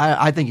off. Like,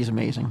 I think he's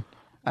amazing.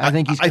 I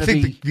think he's. I Gonna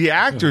think be, the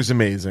actor's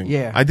amazing.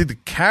 Yeah. I think the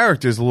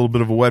character's a little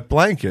bit of a wet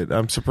blanket.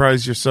 I'm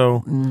surprised you're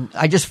so.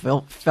 I just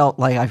felt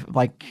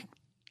like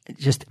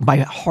just my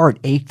heart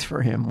ached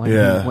for him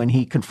when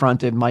he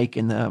confronted Mike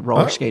in the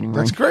roller skating ring.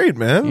 That's great,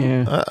 man.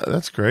 Yeah.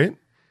 That's great. I'm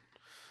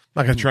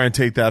not gonna try and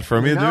take that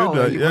from you, No,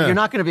 dude. Yeah. you're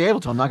not going to be able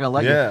to. I'm not going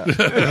to let you.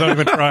 Yeah, Don't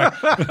even try.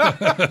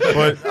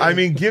 but I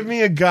mean, give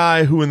me a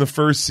guy who in the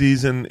first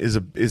season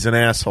is an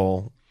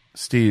asshole,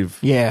 Steve.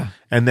 Yeah.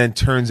 And then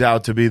turns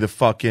out to be the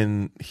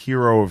fucking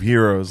hero of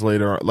heroes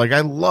later on. Like,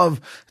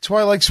 that's why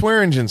I like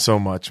Swearingen so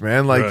much,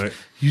 man. Like, Right.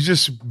 you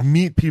just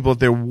meet people at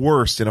their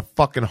worst in a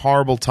fucking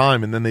horrible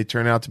time, and then they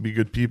turn out to be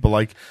good people.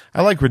 Like,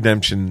 I like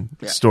redemption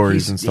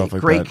stories and stuff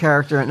like great that.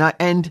 character,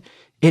 and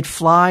it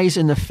flies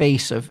in the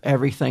face of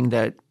everything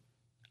that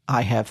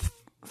I have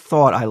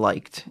thought I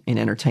liked in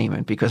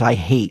entertainment because I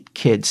hate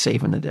kids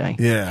saving the day.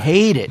 Yeah.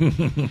 Hate it.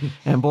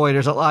 And boy,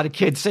 there's a lot of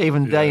kids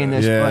saving the day in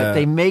this, Yeah. but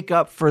they make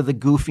up for the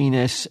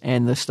goofiness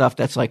and the stuff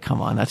that's like,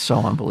 come on, that's so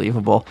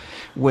unbelievable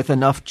with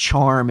enough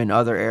charm in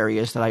other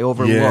areas that I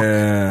overlook.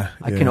 Yeah.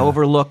 I can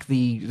overlook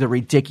the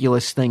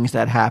ridiculous things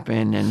that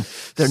happen and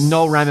there are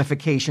no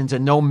ramifications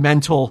and no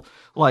mental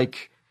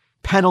like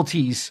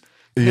penalties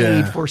paid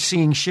Yeah. for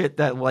seeing shit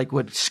that like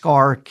would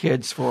scar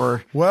kids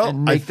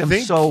and make them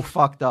so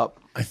fucked up.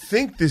 I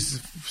think this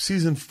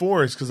season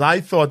 4 is because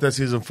I thought that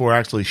season 4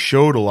 actually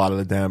showed a lot of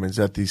the damage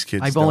that these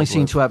kids. I've only dealt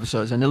seen with. 2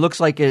 episodes, and it looks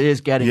like it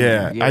is getting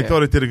there. Yeah, I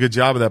thought it did a good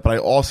job of that, but I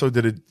also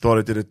thought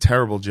it did a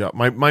terrible job.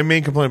 My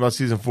main complaint about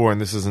season 4, and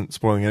this isn't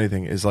spoiling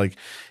anything, is like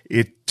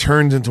it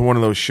turns into one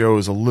of those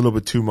shows a little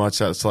bit too much.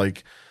 That's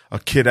like a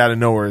kid out of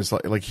nowhere is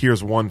like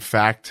here's one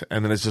fact,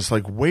 and then it's just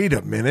like, wait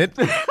a minute,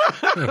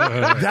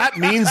 that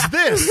means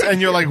this,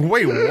 and you're like,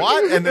 wait,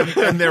 what? And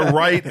they're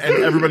right,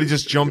 and everybody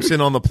just jumps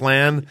in on the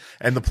plan,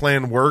 and the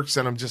plan works,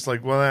 and I'm just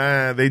like,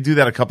 well, they do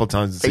that a couple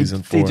times in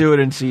season 4. They do it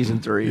in season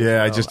 3.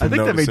 Yeah, I so. just I think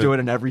didn't they may notice do it. it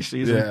in every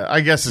season. Yeah,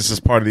 I guess it's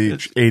just part of the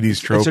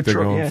 80s trope they're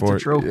going yeah, for.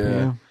 it's a trope.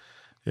 Yeah.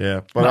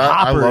 Yeah, but But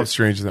I Hopper love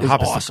Stranger Things. is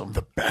Hopper's awesome.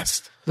 the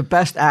best. The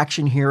best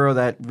action hero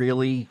that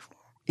really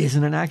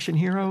isn't an action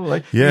hero.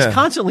 Like Yeah. he's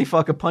constantly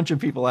fucking punching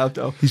people out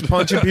though. He's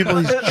punching people.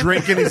 He's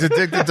drinking. He's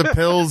addicted to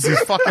pills. He's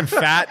fucking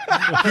fat.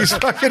 He's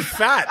fucking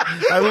fat.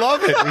 I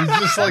love it. He's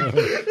just like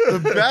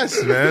the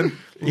best, man.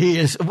 He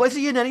is. Was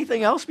he in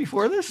anything else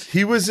before this?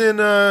 He was in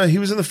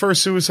the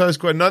first Suicide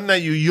Squad. Nothing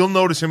that you'll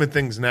notice him in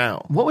things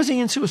now. What was he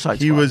in Suicide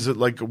Squad? He was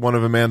like one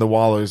of Amanda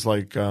Waller's,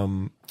 like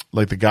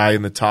the guy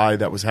in the tie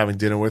that was having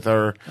dinner with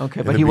her. Okay,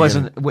 in but the he beginning.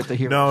 wasn't with the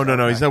hero. No.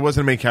 Okay. That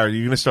wasn't a main character.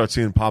 You're gonna start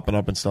seeing him popping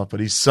up and stuff. But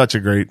he's such a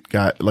great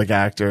guy, like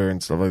actor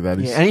and stuff like that.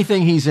 He's, Yeah,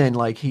 anything he's in,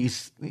 like he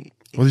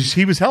he was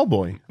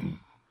Hellboy.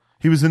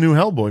 He was the new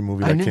Hellboy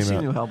movie that didn't came see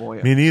out. New Hellboy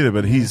yet. Me neither,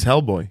 but he's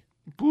Hellboy.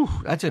 Ooh,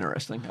 that's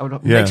interesting. Yeah.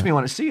 Makes me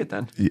want to see it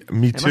then. Yeah,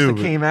 me It must too. have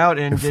but came out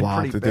and it did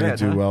flopped. pretty It didn't bad,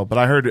 do huh? well. But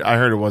I heard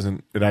it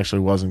wasn't. It actually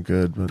wasn't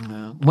good. But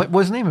What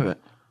was the name of it?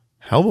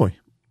 Hellboy.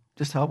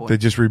 Just Hellboy. They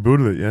just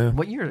rebooted it. Yeah,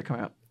 What year did it come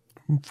out?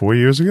 4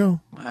 years ago.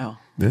 Wow.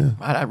 Yeah,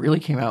 Wow, that really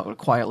came out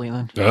quietly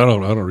then. I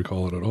don't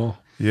recall it at all.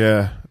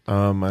 Yeah.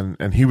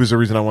 And he was the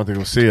reason I wanted to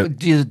go see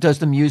it. Does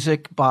the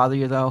music bother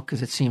you though?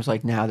 Because it seems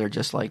like now they're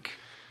just like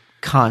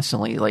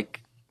constantly like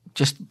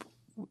just.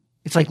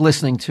 It's like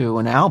listening to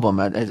an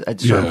album at a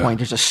certain point.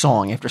 There's just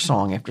song after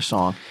song after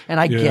song, and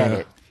I get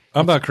it.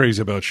 I'm not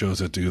crazy about shows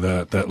that do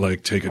that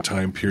like take a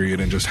time period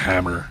and just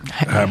hammer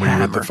you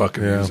with the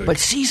fucking music. But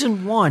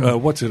season 1,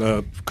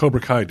 Cobra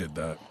Kai did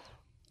that.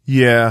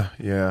 Yeah,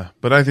 yeah.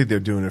 But I think they're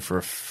doing it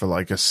for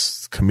like a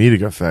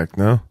comedic effect,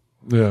 no?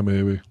 Yeah,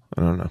 maybe.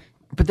 I don't know.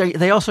 But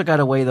they also got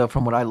away, though,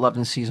 from what I loved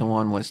in season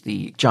 1 was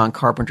the John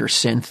Carpenter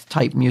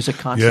synth-type music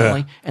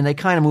constantly. Yeah. And they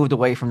kind of moved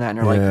away from that, and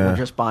they're like, we're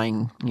just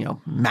buying,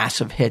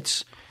 massive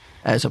hits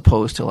as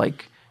opposed to,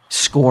 like,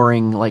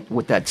 scoring, like,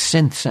 with that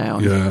synth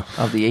sound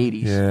of the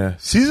 80s. Yeah.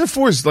 Season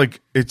 4 is,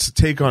 like, it's a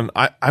take on...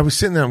 I was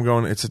sitting there, I'm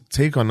going, it's a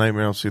take on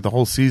Nightmare on Elm Street. The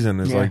whole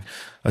season is, like,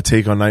 a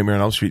take on Nightmare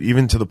on Elm Street,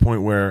 even to the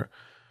point where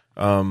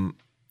there's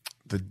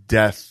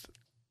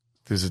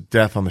a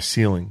death on the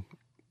ceiling.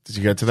 Did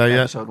you get to that yet?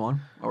 Episode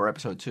 1 or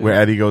episode 2? Where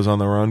Eddie goes on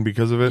the run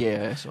because of it?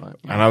 Yeah. So,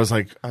 And I was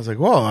like,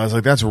 whoa.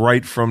 That's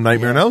right from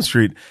Nightmare on Elm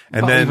Street.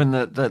 And then even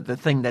the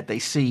thing that they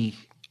see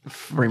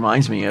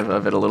reminds me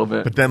of it a little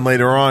bit. But then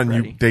later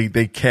on,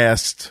 they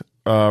cast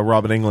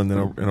Robin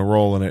Englund in a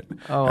role in it.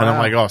 Oh, and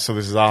I'm wow. like, so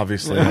this is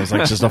obviously I was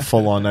like just a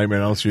full on Nightmare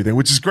on Elm Street thing,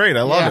 which is great.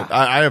 I love it.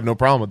 I have no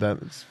problem with that.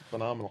 It's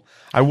phenomenal.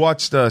 I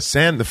watched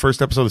the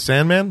first episode of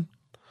Sandman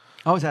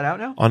Oh, is that out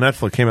now? on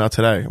Netflix. Came out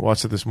today.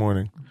 Watched it this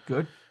morning.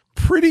 Good.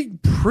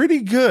 Pretty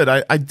good.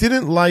 I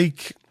didn't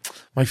like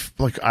I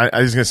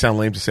was gonna sound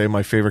lame to say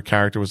my favorite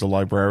character was the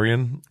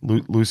librarian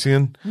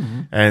Lucian,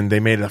 and they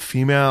made it a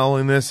female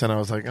in this, and I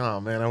was like, oh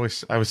man, I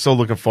was so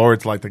looking forward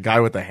to like the guy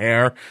with the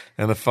hair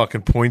and the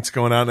fucking points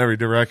going out in every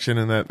direction,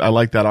 and that I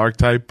like that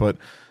archetype, but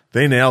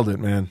they nailed it,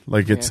 man.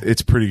 Like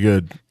it's pretty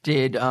good.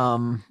 Did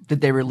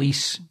they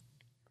release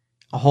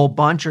a whole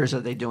bunch, or is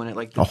it they doing it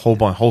like A whole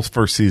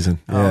first season,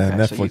 okay.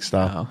 Netflix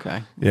style. Oh,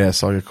 okay. Yeah,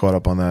 so I got caught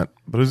up on that.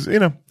 But it was,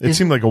 it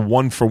seemed like a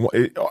one for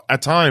one.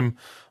 At time,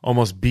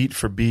 almost beat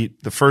for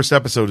beat. The first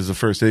episode is the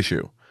first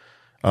issue,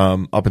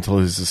 up until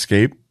his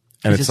escape.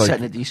 And Is it's it like,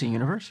 set in the DC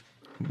universe?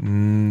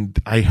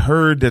 I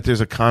heard that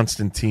there's a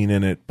Constantine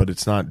in it, but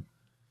it's not.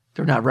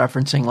 They're not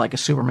referencing like a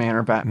Superman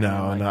or Batman.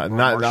 No, like,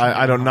 not. or Not.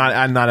 I don't.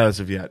 Not as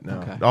of yet. No.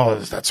 Okay. Oh,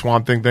 is that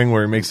Swamp Thing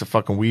where he makes the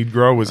fucking weed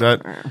grow? Was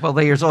that Well,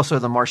 there's also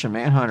the Martian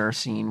Manhunter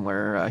scene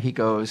where he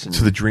goes and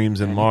to the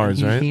dreams in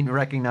Mars? Right. He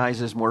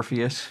recognizes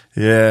Morpheus.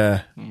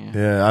 Yeah.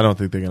 I don't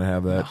think they're gonna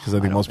have that because I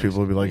think most people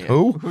will be like,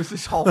 "Who? Who's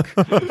this Hulk?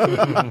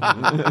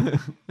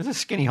 This is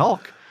Skinny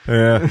Hulk.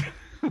 Yeah,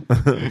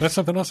 That's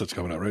something else that's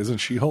coming out, right? Isn't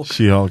She-Hulk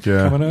She-Hulk.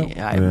 Yeah, coming out?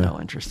 Yeah, I have no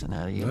interest in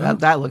that either.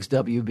 That looks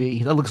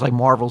WB. That looks like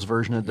Marvel's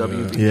version of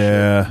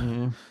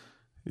WB.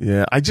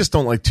 Yeah. I just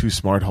don't like two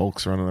smart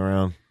Hulks running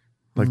around.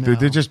 Like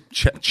they're just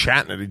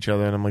chatting at each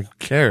other, and I'm like, who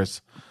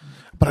cares?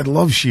 But I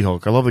love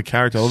She-Hulk. I love the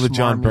character. I love the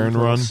John Byrne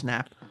Smarmy,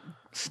 run.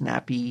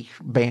 Snappy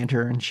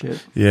banter and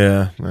shit.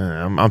 Yeah,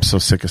 I'm so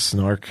sick of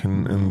snark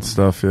and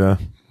stuff. Yeah,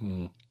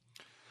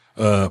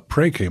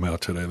 Prey came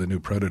out today, the new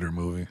Predator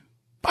movie.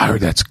 I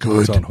heard that's good.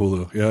 It's on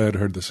Hulu. Yeah, I'd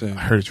heard the same.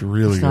 I heard it's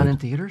really It's good. not in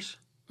theaters?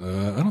 I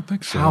don't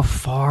think so. How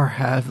far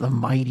have the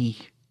mighty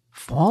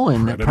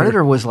fallen? Predator?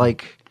 Predator was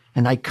like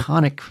an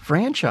iconic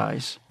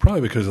franchise. Probably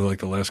because of like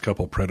the last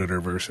couple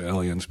Predator versus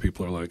Aliens,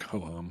 people are like,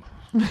 fuck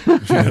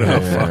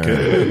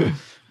it.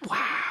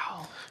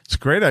 Wow. It's a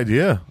great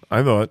idea.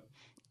 I thought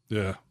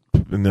Yeah.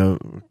 in the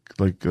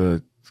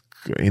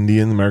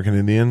American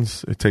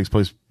Indians. It takes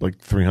place like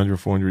 300,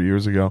 400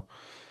 years ago,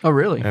 Oh,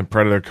 really? and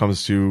Predator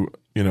comes to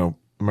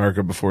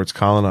America before it's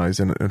colonized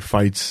and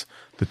fights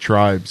the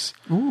tribes.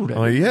 Ooh, I'm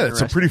like, yeah,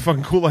 it's a pretty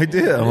fucking cool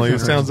idea. I'm like, it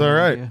sounds all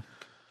right.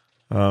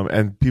 Yeah.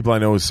 And people I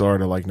know who saw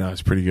it are like, no,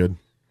 it's pretty good.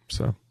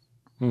 So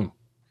No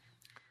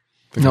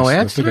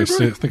ads I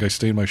today, think I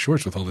stained my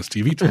shorts with all this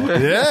TV talk.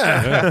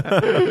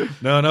 yeah,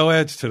 No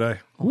ads today.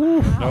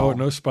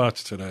 No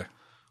spots today.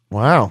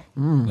 wow,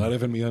 Not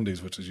even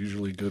MeUndies, which is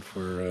usually good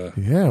for.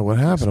 yeah. What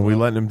happened? Are we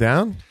letting him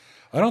down?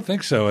 I don't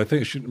think so. I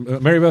think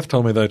Mary Beth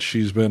told me that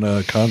she's been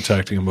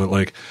contacting him, but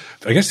like,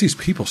 I guess these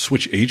people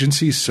switch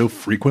agencies so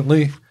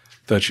frequently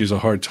that she's a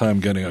hard time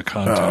getting a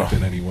contact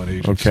in any one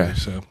agency. Okay.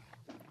 So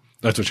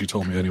that's what she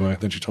told me anyway.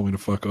 Then she told me to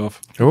fuck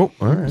off. Oh,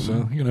 all right.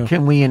 So,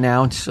 Can we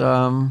announce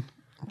the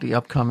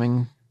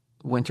upcoming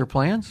winter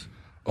plans?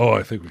 Oh,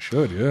 I think we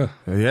should, yeah.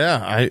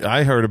 Yeah,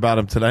 I heard about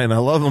him today, and I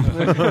love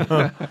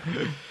him.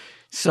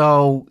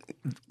 So,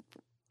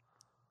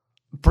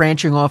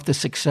 branching off the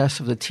success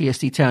of the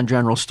TSD Town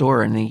General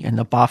Store and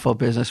the Boffo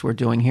business we're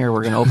doing here,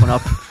 we're going to open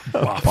up.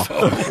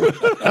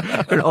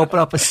 We're going to open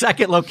up a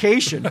second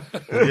location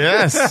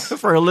Yes.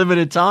 for a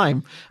limited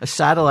time, a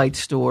satellite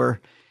store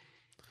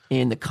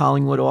in the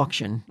Collingwood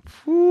auction.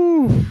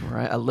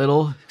 Right, a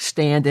little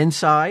stand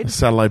inside.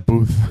 Satellite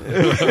booth.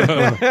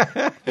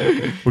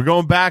 We're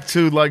going back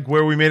to like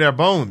where we made our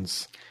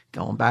bones.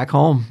 Going back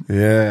home.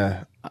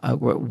 Yeah.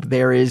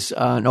 There is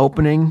an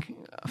opening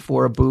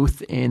for a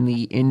booth in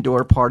the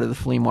indoor part of the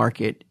flea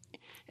market,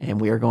 and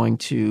we are going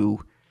to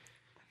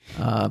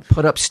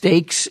put up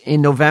stakes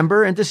in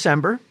November and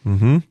December.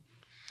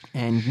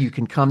 and you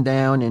can come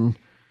down and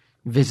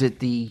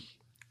visit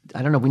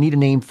I don't know, we need a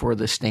name for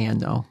the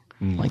stand though,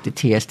 like the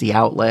TSD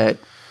outlet,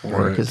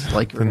 or because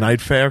like The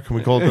night fair? Can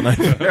we call it the night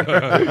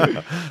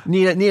fair?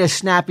 need a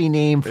snappy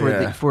name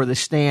for the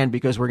stand,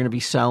 because we're going to be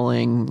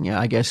selling,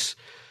 I guess,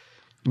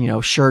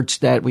 shirts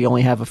that we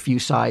only have a few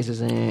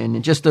sizes in,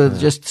 and just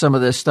some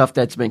of the stuff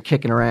that's been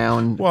kicking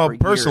around. Well, for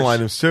personal years.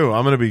 items too.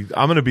 I'm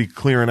gonna be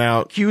clearing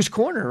out. Q's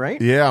Corner, right?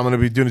 Yeah, I'm gonna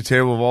be doing a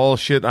table of all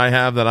shit I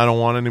have that I don't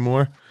want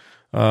anymore.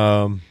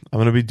 I'm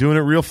gonna be doing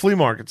it real flea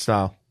market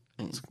style.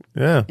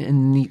 Yeah.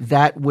 And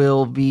that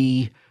will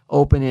be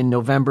open in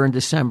November and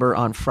December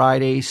on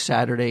Fridays,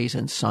 Saturdays,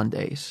 and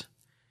Sundays.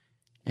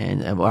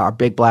 And our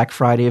big Black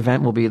Friday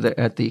event will be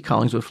at the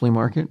Collingswood Flea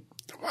Market.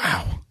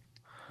 Wow.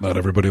 Not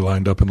everybody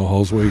lined up in the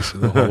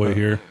hallway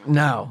here.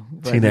 No.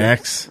 Tina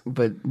X.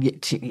 But,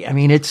 I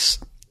mean, it's...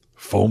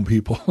 Foam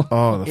people.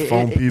 Oh, the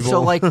foam people.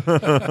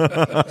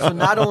 So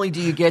not only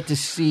do you get to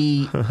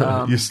see...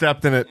 you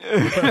stepped in it.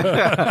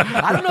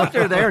 I don't know if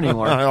they're there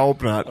anymore. I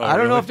hope not. I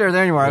don't know if they're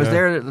there anymore. I was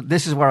there.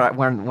 This is where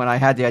when I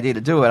had the idea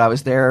to do it. I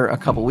was there a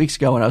couple weeks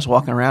ago, and I was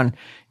walking around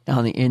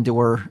on the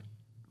indoor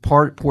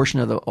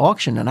portion of the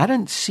auction, and I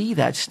didn't see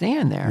that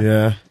stand there.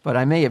 Yeah. But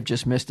I may have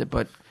just missed it.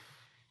 But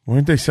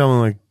Weren't they selling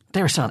like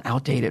they were selling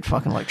outdated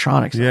fucking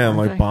electronics. Yeah, and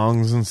weren't like they?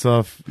 bongs and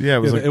stuff. Yeah, it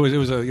was like it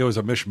was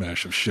a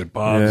mishmash of shit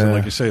bombs and Yeah.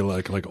 like you say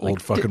like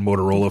old fucking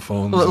Motorola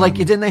phones. Like,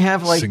 and didn't they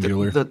have like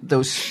singular.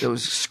 those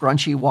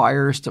scrunchy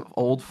wires to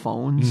old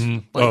phones?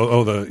 Mm-hmm.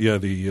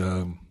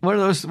 Like, what are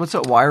those? What's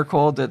that wire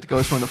called that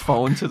goes from the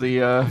phone to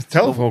the?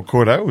 telephone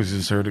cord. I always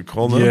just heard it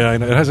called. yeah, I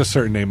know. It has a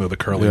certain name of the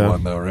curly Yeah.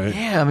 one though, right?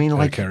 Yeah, I mean, I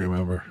like, can't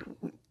remember.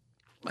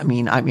 I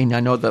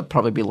know they'll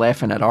probably be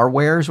laughing at our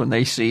wares when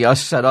they see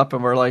us set up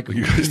and we're like,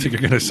 You guys think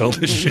you're gonna sell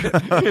this shit?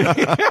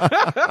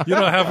 I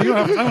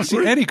don't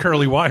see any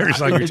curly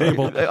wires on your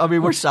table. I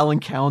mean, we're selling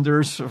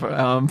calendars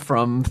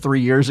from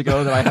 3 years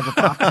ago that I have a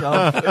box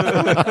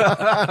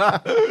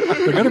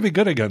of. They're gonna be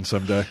good again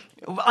someday.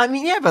 I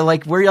mean, yeah, but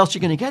like, where else are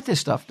you going to get this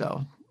stuff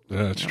though?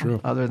 Yeah, that's true.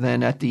 Other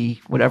than at the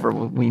whatever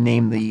we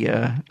name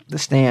the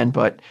stand.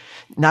 But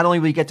not only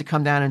will you get to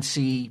come down and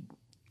see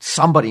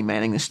somebody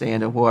manning the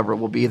stand or whoever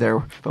will be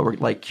there, but we're,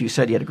 like you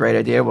said, you had a great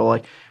idea.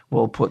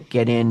 We'll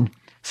get in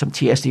some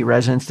TSD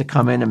residents to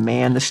come in and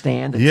man the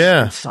stand and,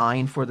 Yeah. and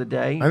sign for the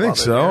day. I think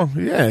so.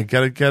 Yeah,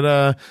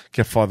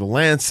 get Father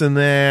Lance in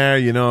there.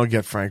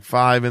 Get Frank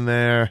Five in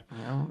there.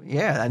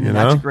 Yeah, I mean,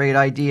 that's a great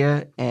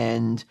idea.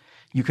 And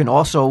you can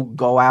also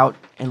go out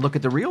and look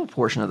at the real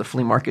portion of the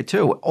flea market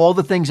too. All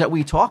the things that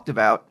we talked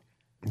about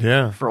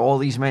Yeah, for all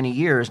these many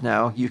years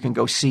now, you can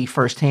go see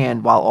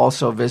firsthand while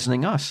also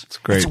visiting us. It's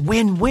great. It's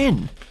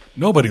win-win.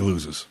 Nobody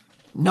loses.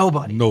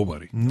 Nobody.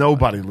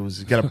 nobody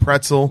loses. Get a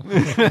pretzel.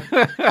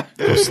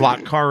 Go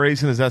slot car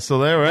racing. Is that still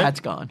there? Right? That's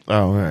gone.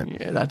 Oh, all right.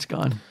 Yeah, that's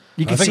gone. I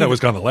You can think see, that was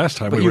gone the last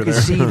time but we you were can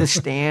there. see the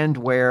stand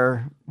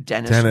where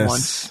Dennis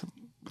once,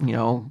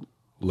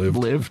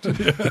 lived.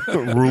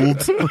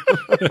 Ruled.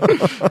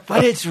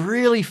 But it's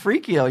really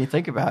freaky though. You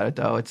think about it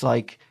though. It's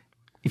like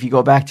if you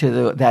go back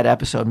to that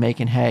episode,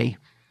 Making Hay,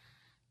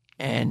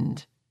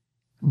 and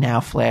now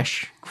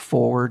flash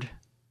forward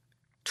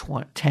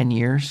 10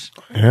 years,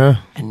 Yeah,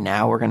 and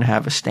now we're going to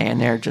have a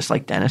stand there just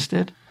like Dennis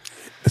did.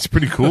 it's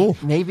pretty cool.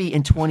 Maybe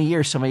in 20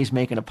 years, somebody's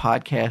making a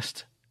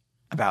podcast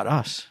about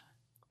us,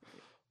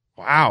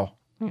 Wow,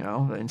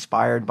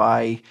 inspired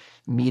by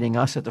meeting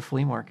us at the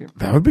flea market,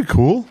 that would be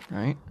cool.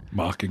 right?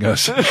 Mocking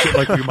us. Shit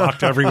like we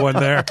mocked everyone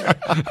there.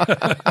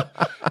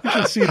 You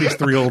can see these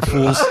three old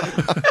fools.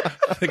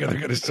 I think they're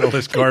going to sell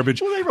this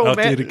garbage.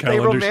 Outdated They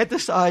calendars.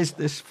 romanticized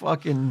this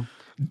fucking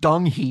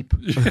dung heap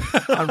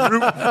on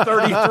Route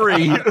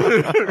 33.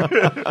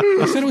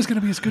 I said it was going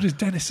to be as good as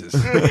Dennis's.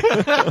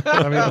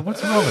 I mean,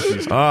 what's wrong with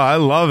these? Oh, I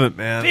love it,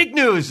 man. Big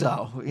news,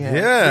 though.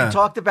 Yeah. We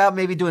talked about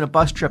maybe doing a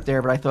bus trip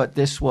there, but I thought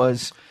this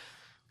was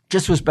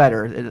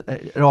better.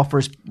 It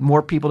offers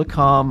more people to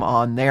come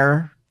on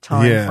their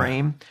time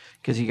frame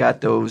because you got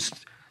those.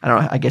 I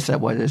don't know. I guess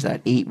what is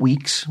that? 8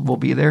 weeks we'll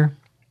be there.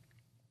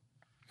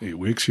 8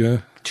 weeks, yeah.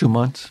 2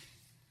 months.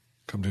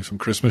 Come do some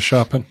Christmas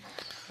shopping.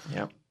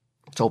 Yep.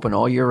 It's open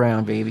all year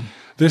round, baby.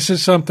 This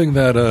is something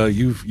that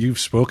you've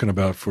spoken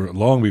about for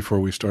long before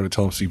we started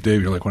telling Steve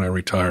Dave. You're like, when I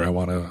retire, I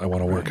want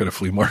to work at a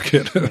flea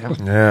market.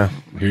 Yeah,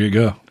 Here you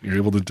go. You're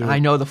able to do I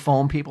it. know the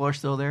foam people are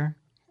still there.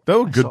 they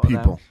were I good saw them.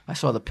 people. I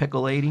saw the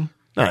pickle lady.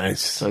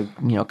 Nice. So,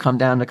 come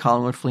down to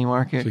Collingwood Flea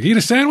Market, Eat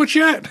a sandwich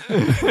yet?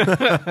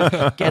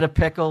 get a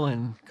pickle,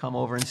 and come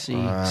over and see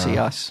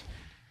us.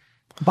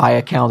 Buy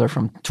a calendar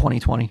from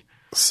 2020.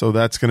 So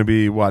that's going to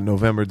be what,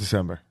 November,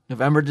 December?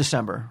 November,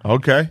 December.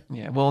 Okay.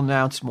 Yeah, we'll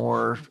announce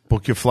more.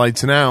 Book your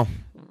flights now.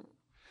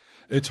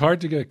 It's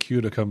hard to get Q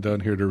to come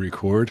down here to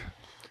record.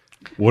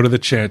 What are the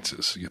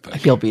chances, you think?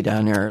 He'll be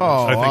down there.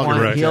 Oh, I think I'll you're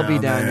get right. He'll be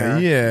down there.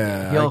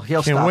 Yeah. He'll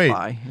Can't stop wait.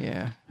 by.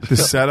 Yeah. The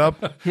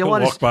setup. He'll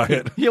want walk by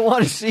it. He'll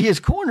want to see his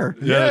corner.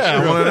 Yeah,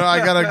 I want to know.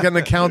 I got to get an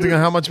accounting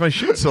on how much my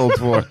shit sold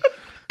for.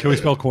 Can we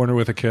spell corner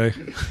with a K?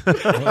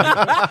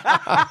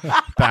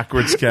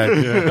 Backwards K.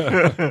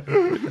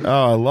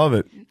 Oh, I love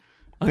it.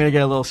 I'm gonna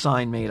get a little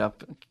sign made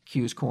up.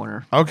 Q's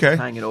Corner. Okay.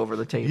 Hang it over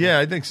the table. Yeah,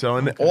 I think so.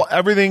 And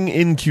everything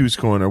in Q's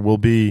Corner will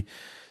be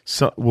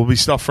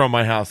stuff from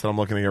my house that I'm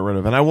looking to get rid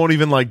of. And I won't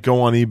even like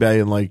go on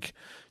eBay and like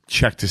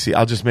check to see.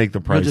 I'll just make the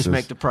You'll prices. just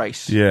make the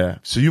price. Yeah.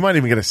 So you might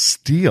even get a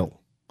steal.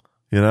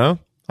 You know?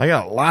 I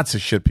got lots of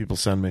shit people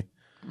send me.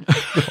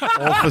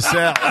 All for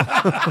sale.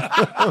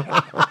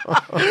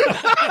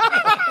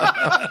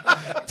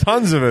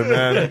 Tons of it,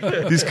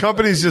 man. These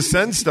companies just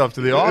send stuff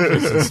to the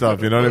office and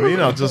stuff. You know what I mean?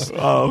 I'll just.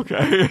 Oh,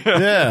 okay.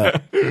 Yeah.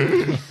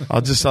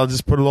 I'll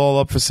just put it all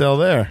up for sale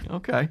there.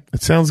 Okay.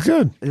 It sounds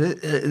good.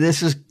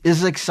 This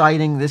is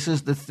exciting. This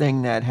is the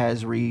thing that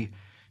has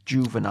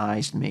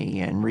rejuvenized me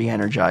and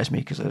re-energized me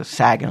because I was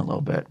sagging a little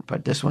bit.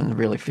 But this one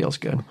really feels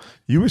good.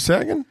 You were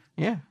sagging?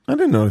 Yeah. I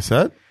didn't notice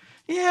that.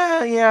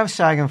 Yeah. I was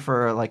sagging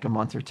for like a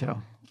month or two.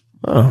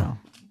 Oh. You know,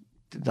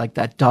 like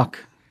that duck.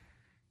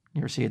 You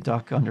ever see a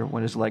duck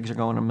when his legs are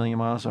going a million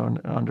miles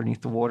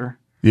underneath the water?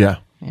 Yeah.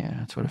 Yeah,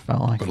 that's what it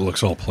felt like. But it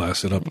looks all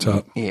placid up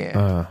top.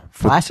 Yeah.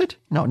 Flaccid?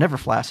 No, never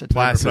flaccid.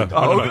 Placid.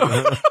 Oh,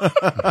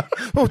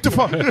 what the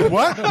fuck?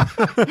 What?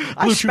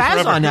 I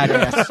spaz on that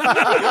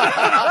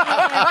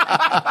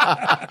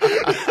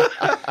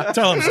ass.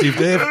 Tell him, Steve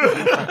Dave.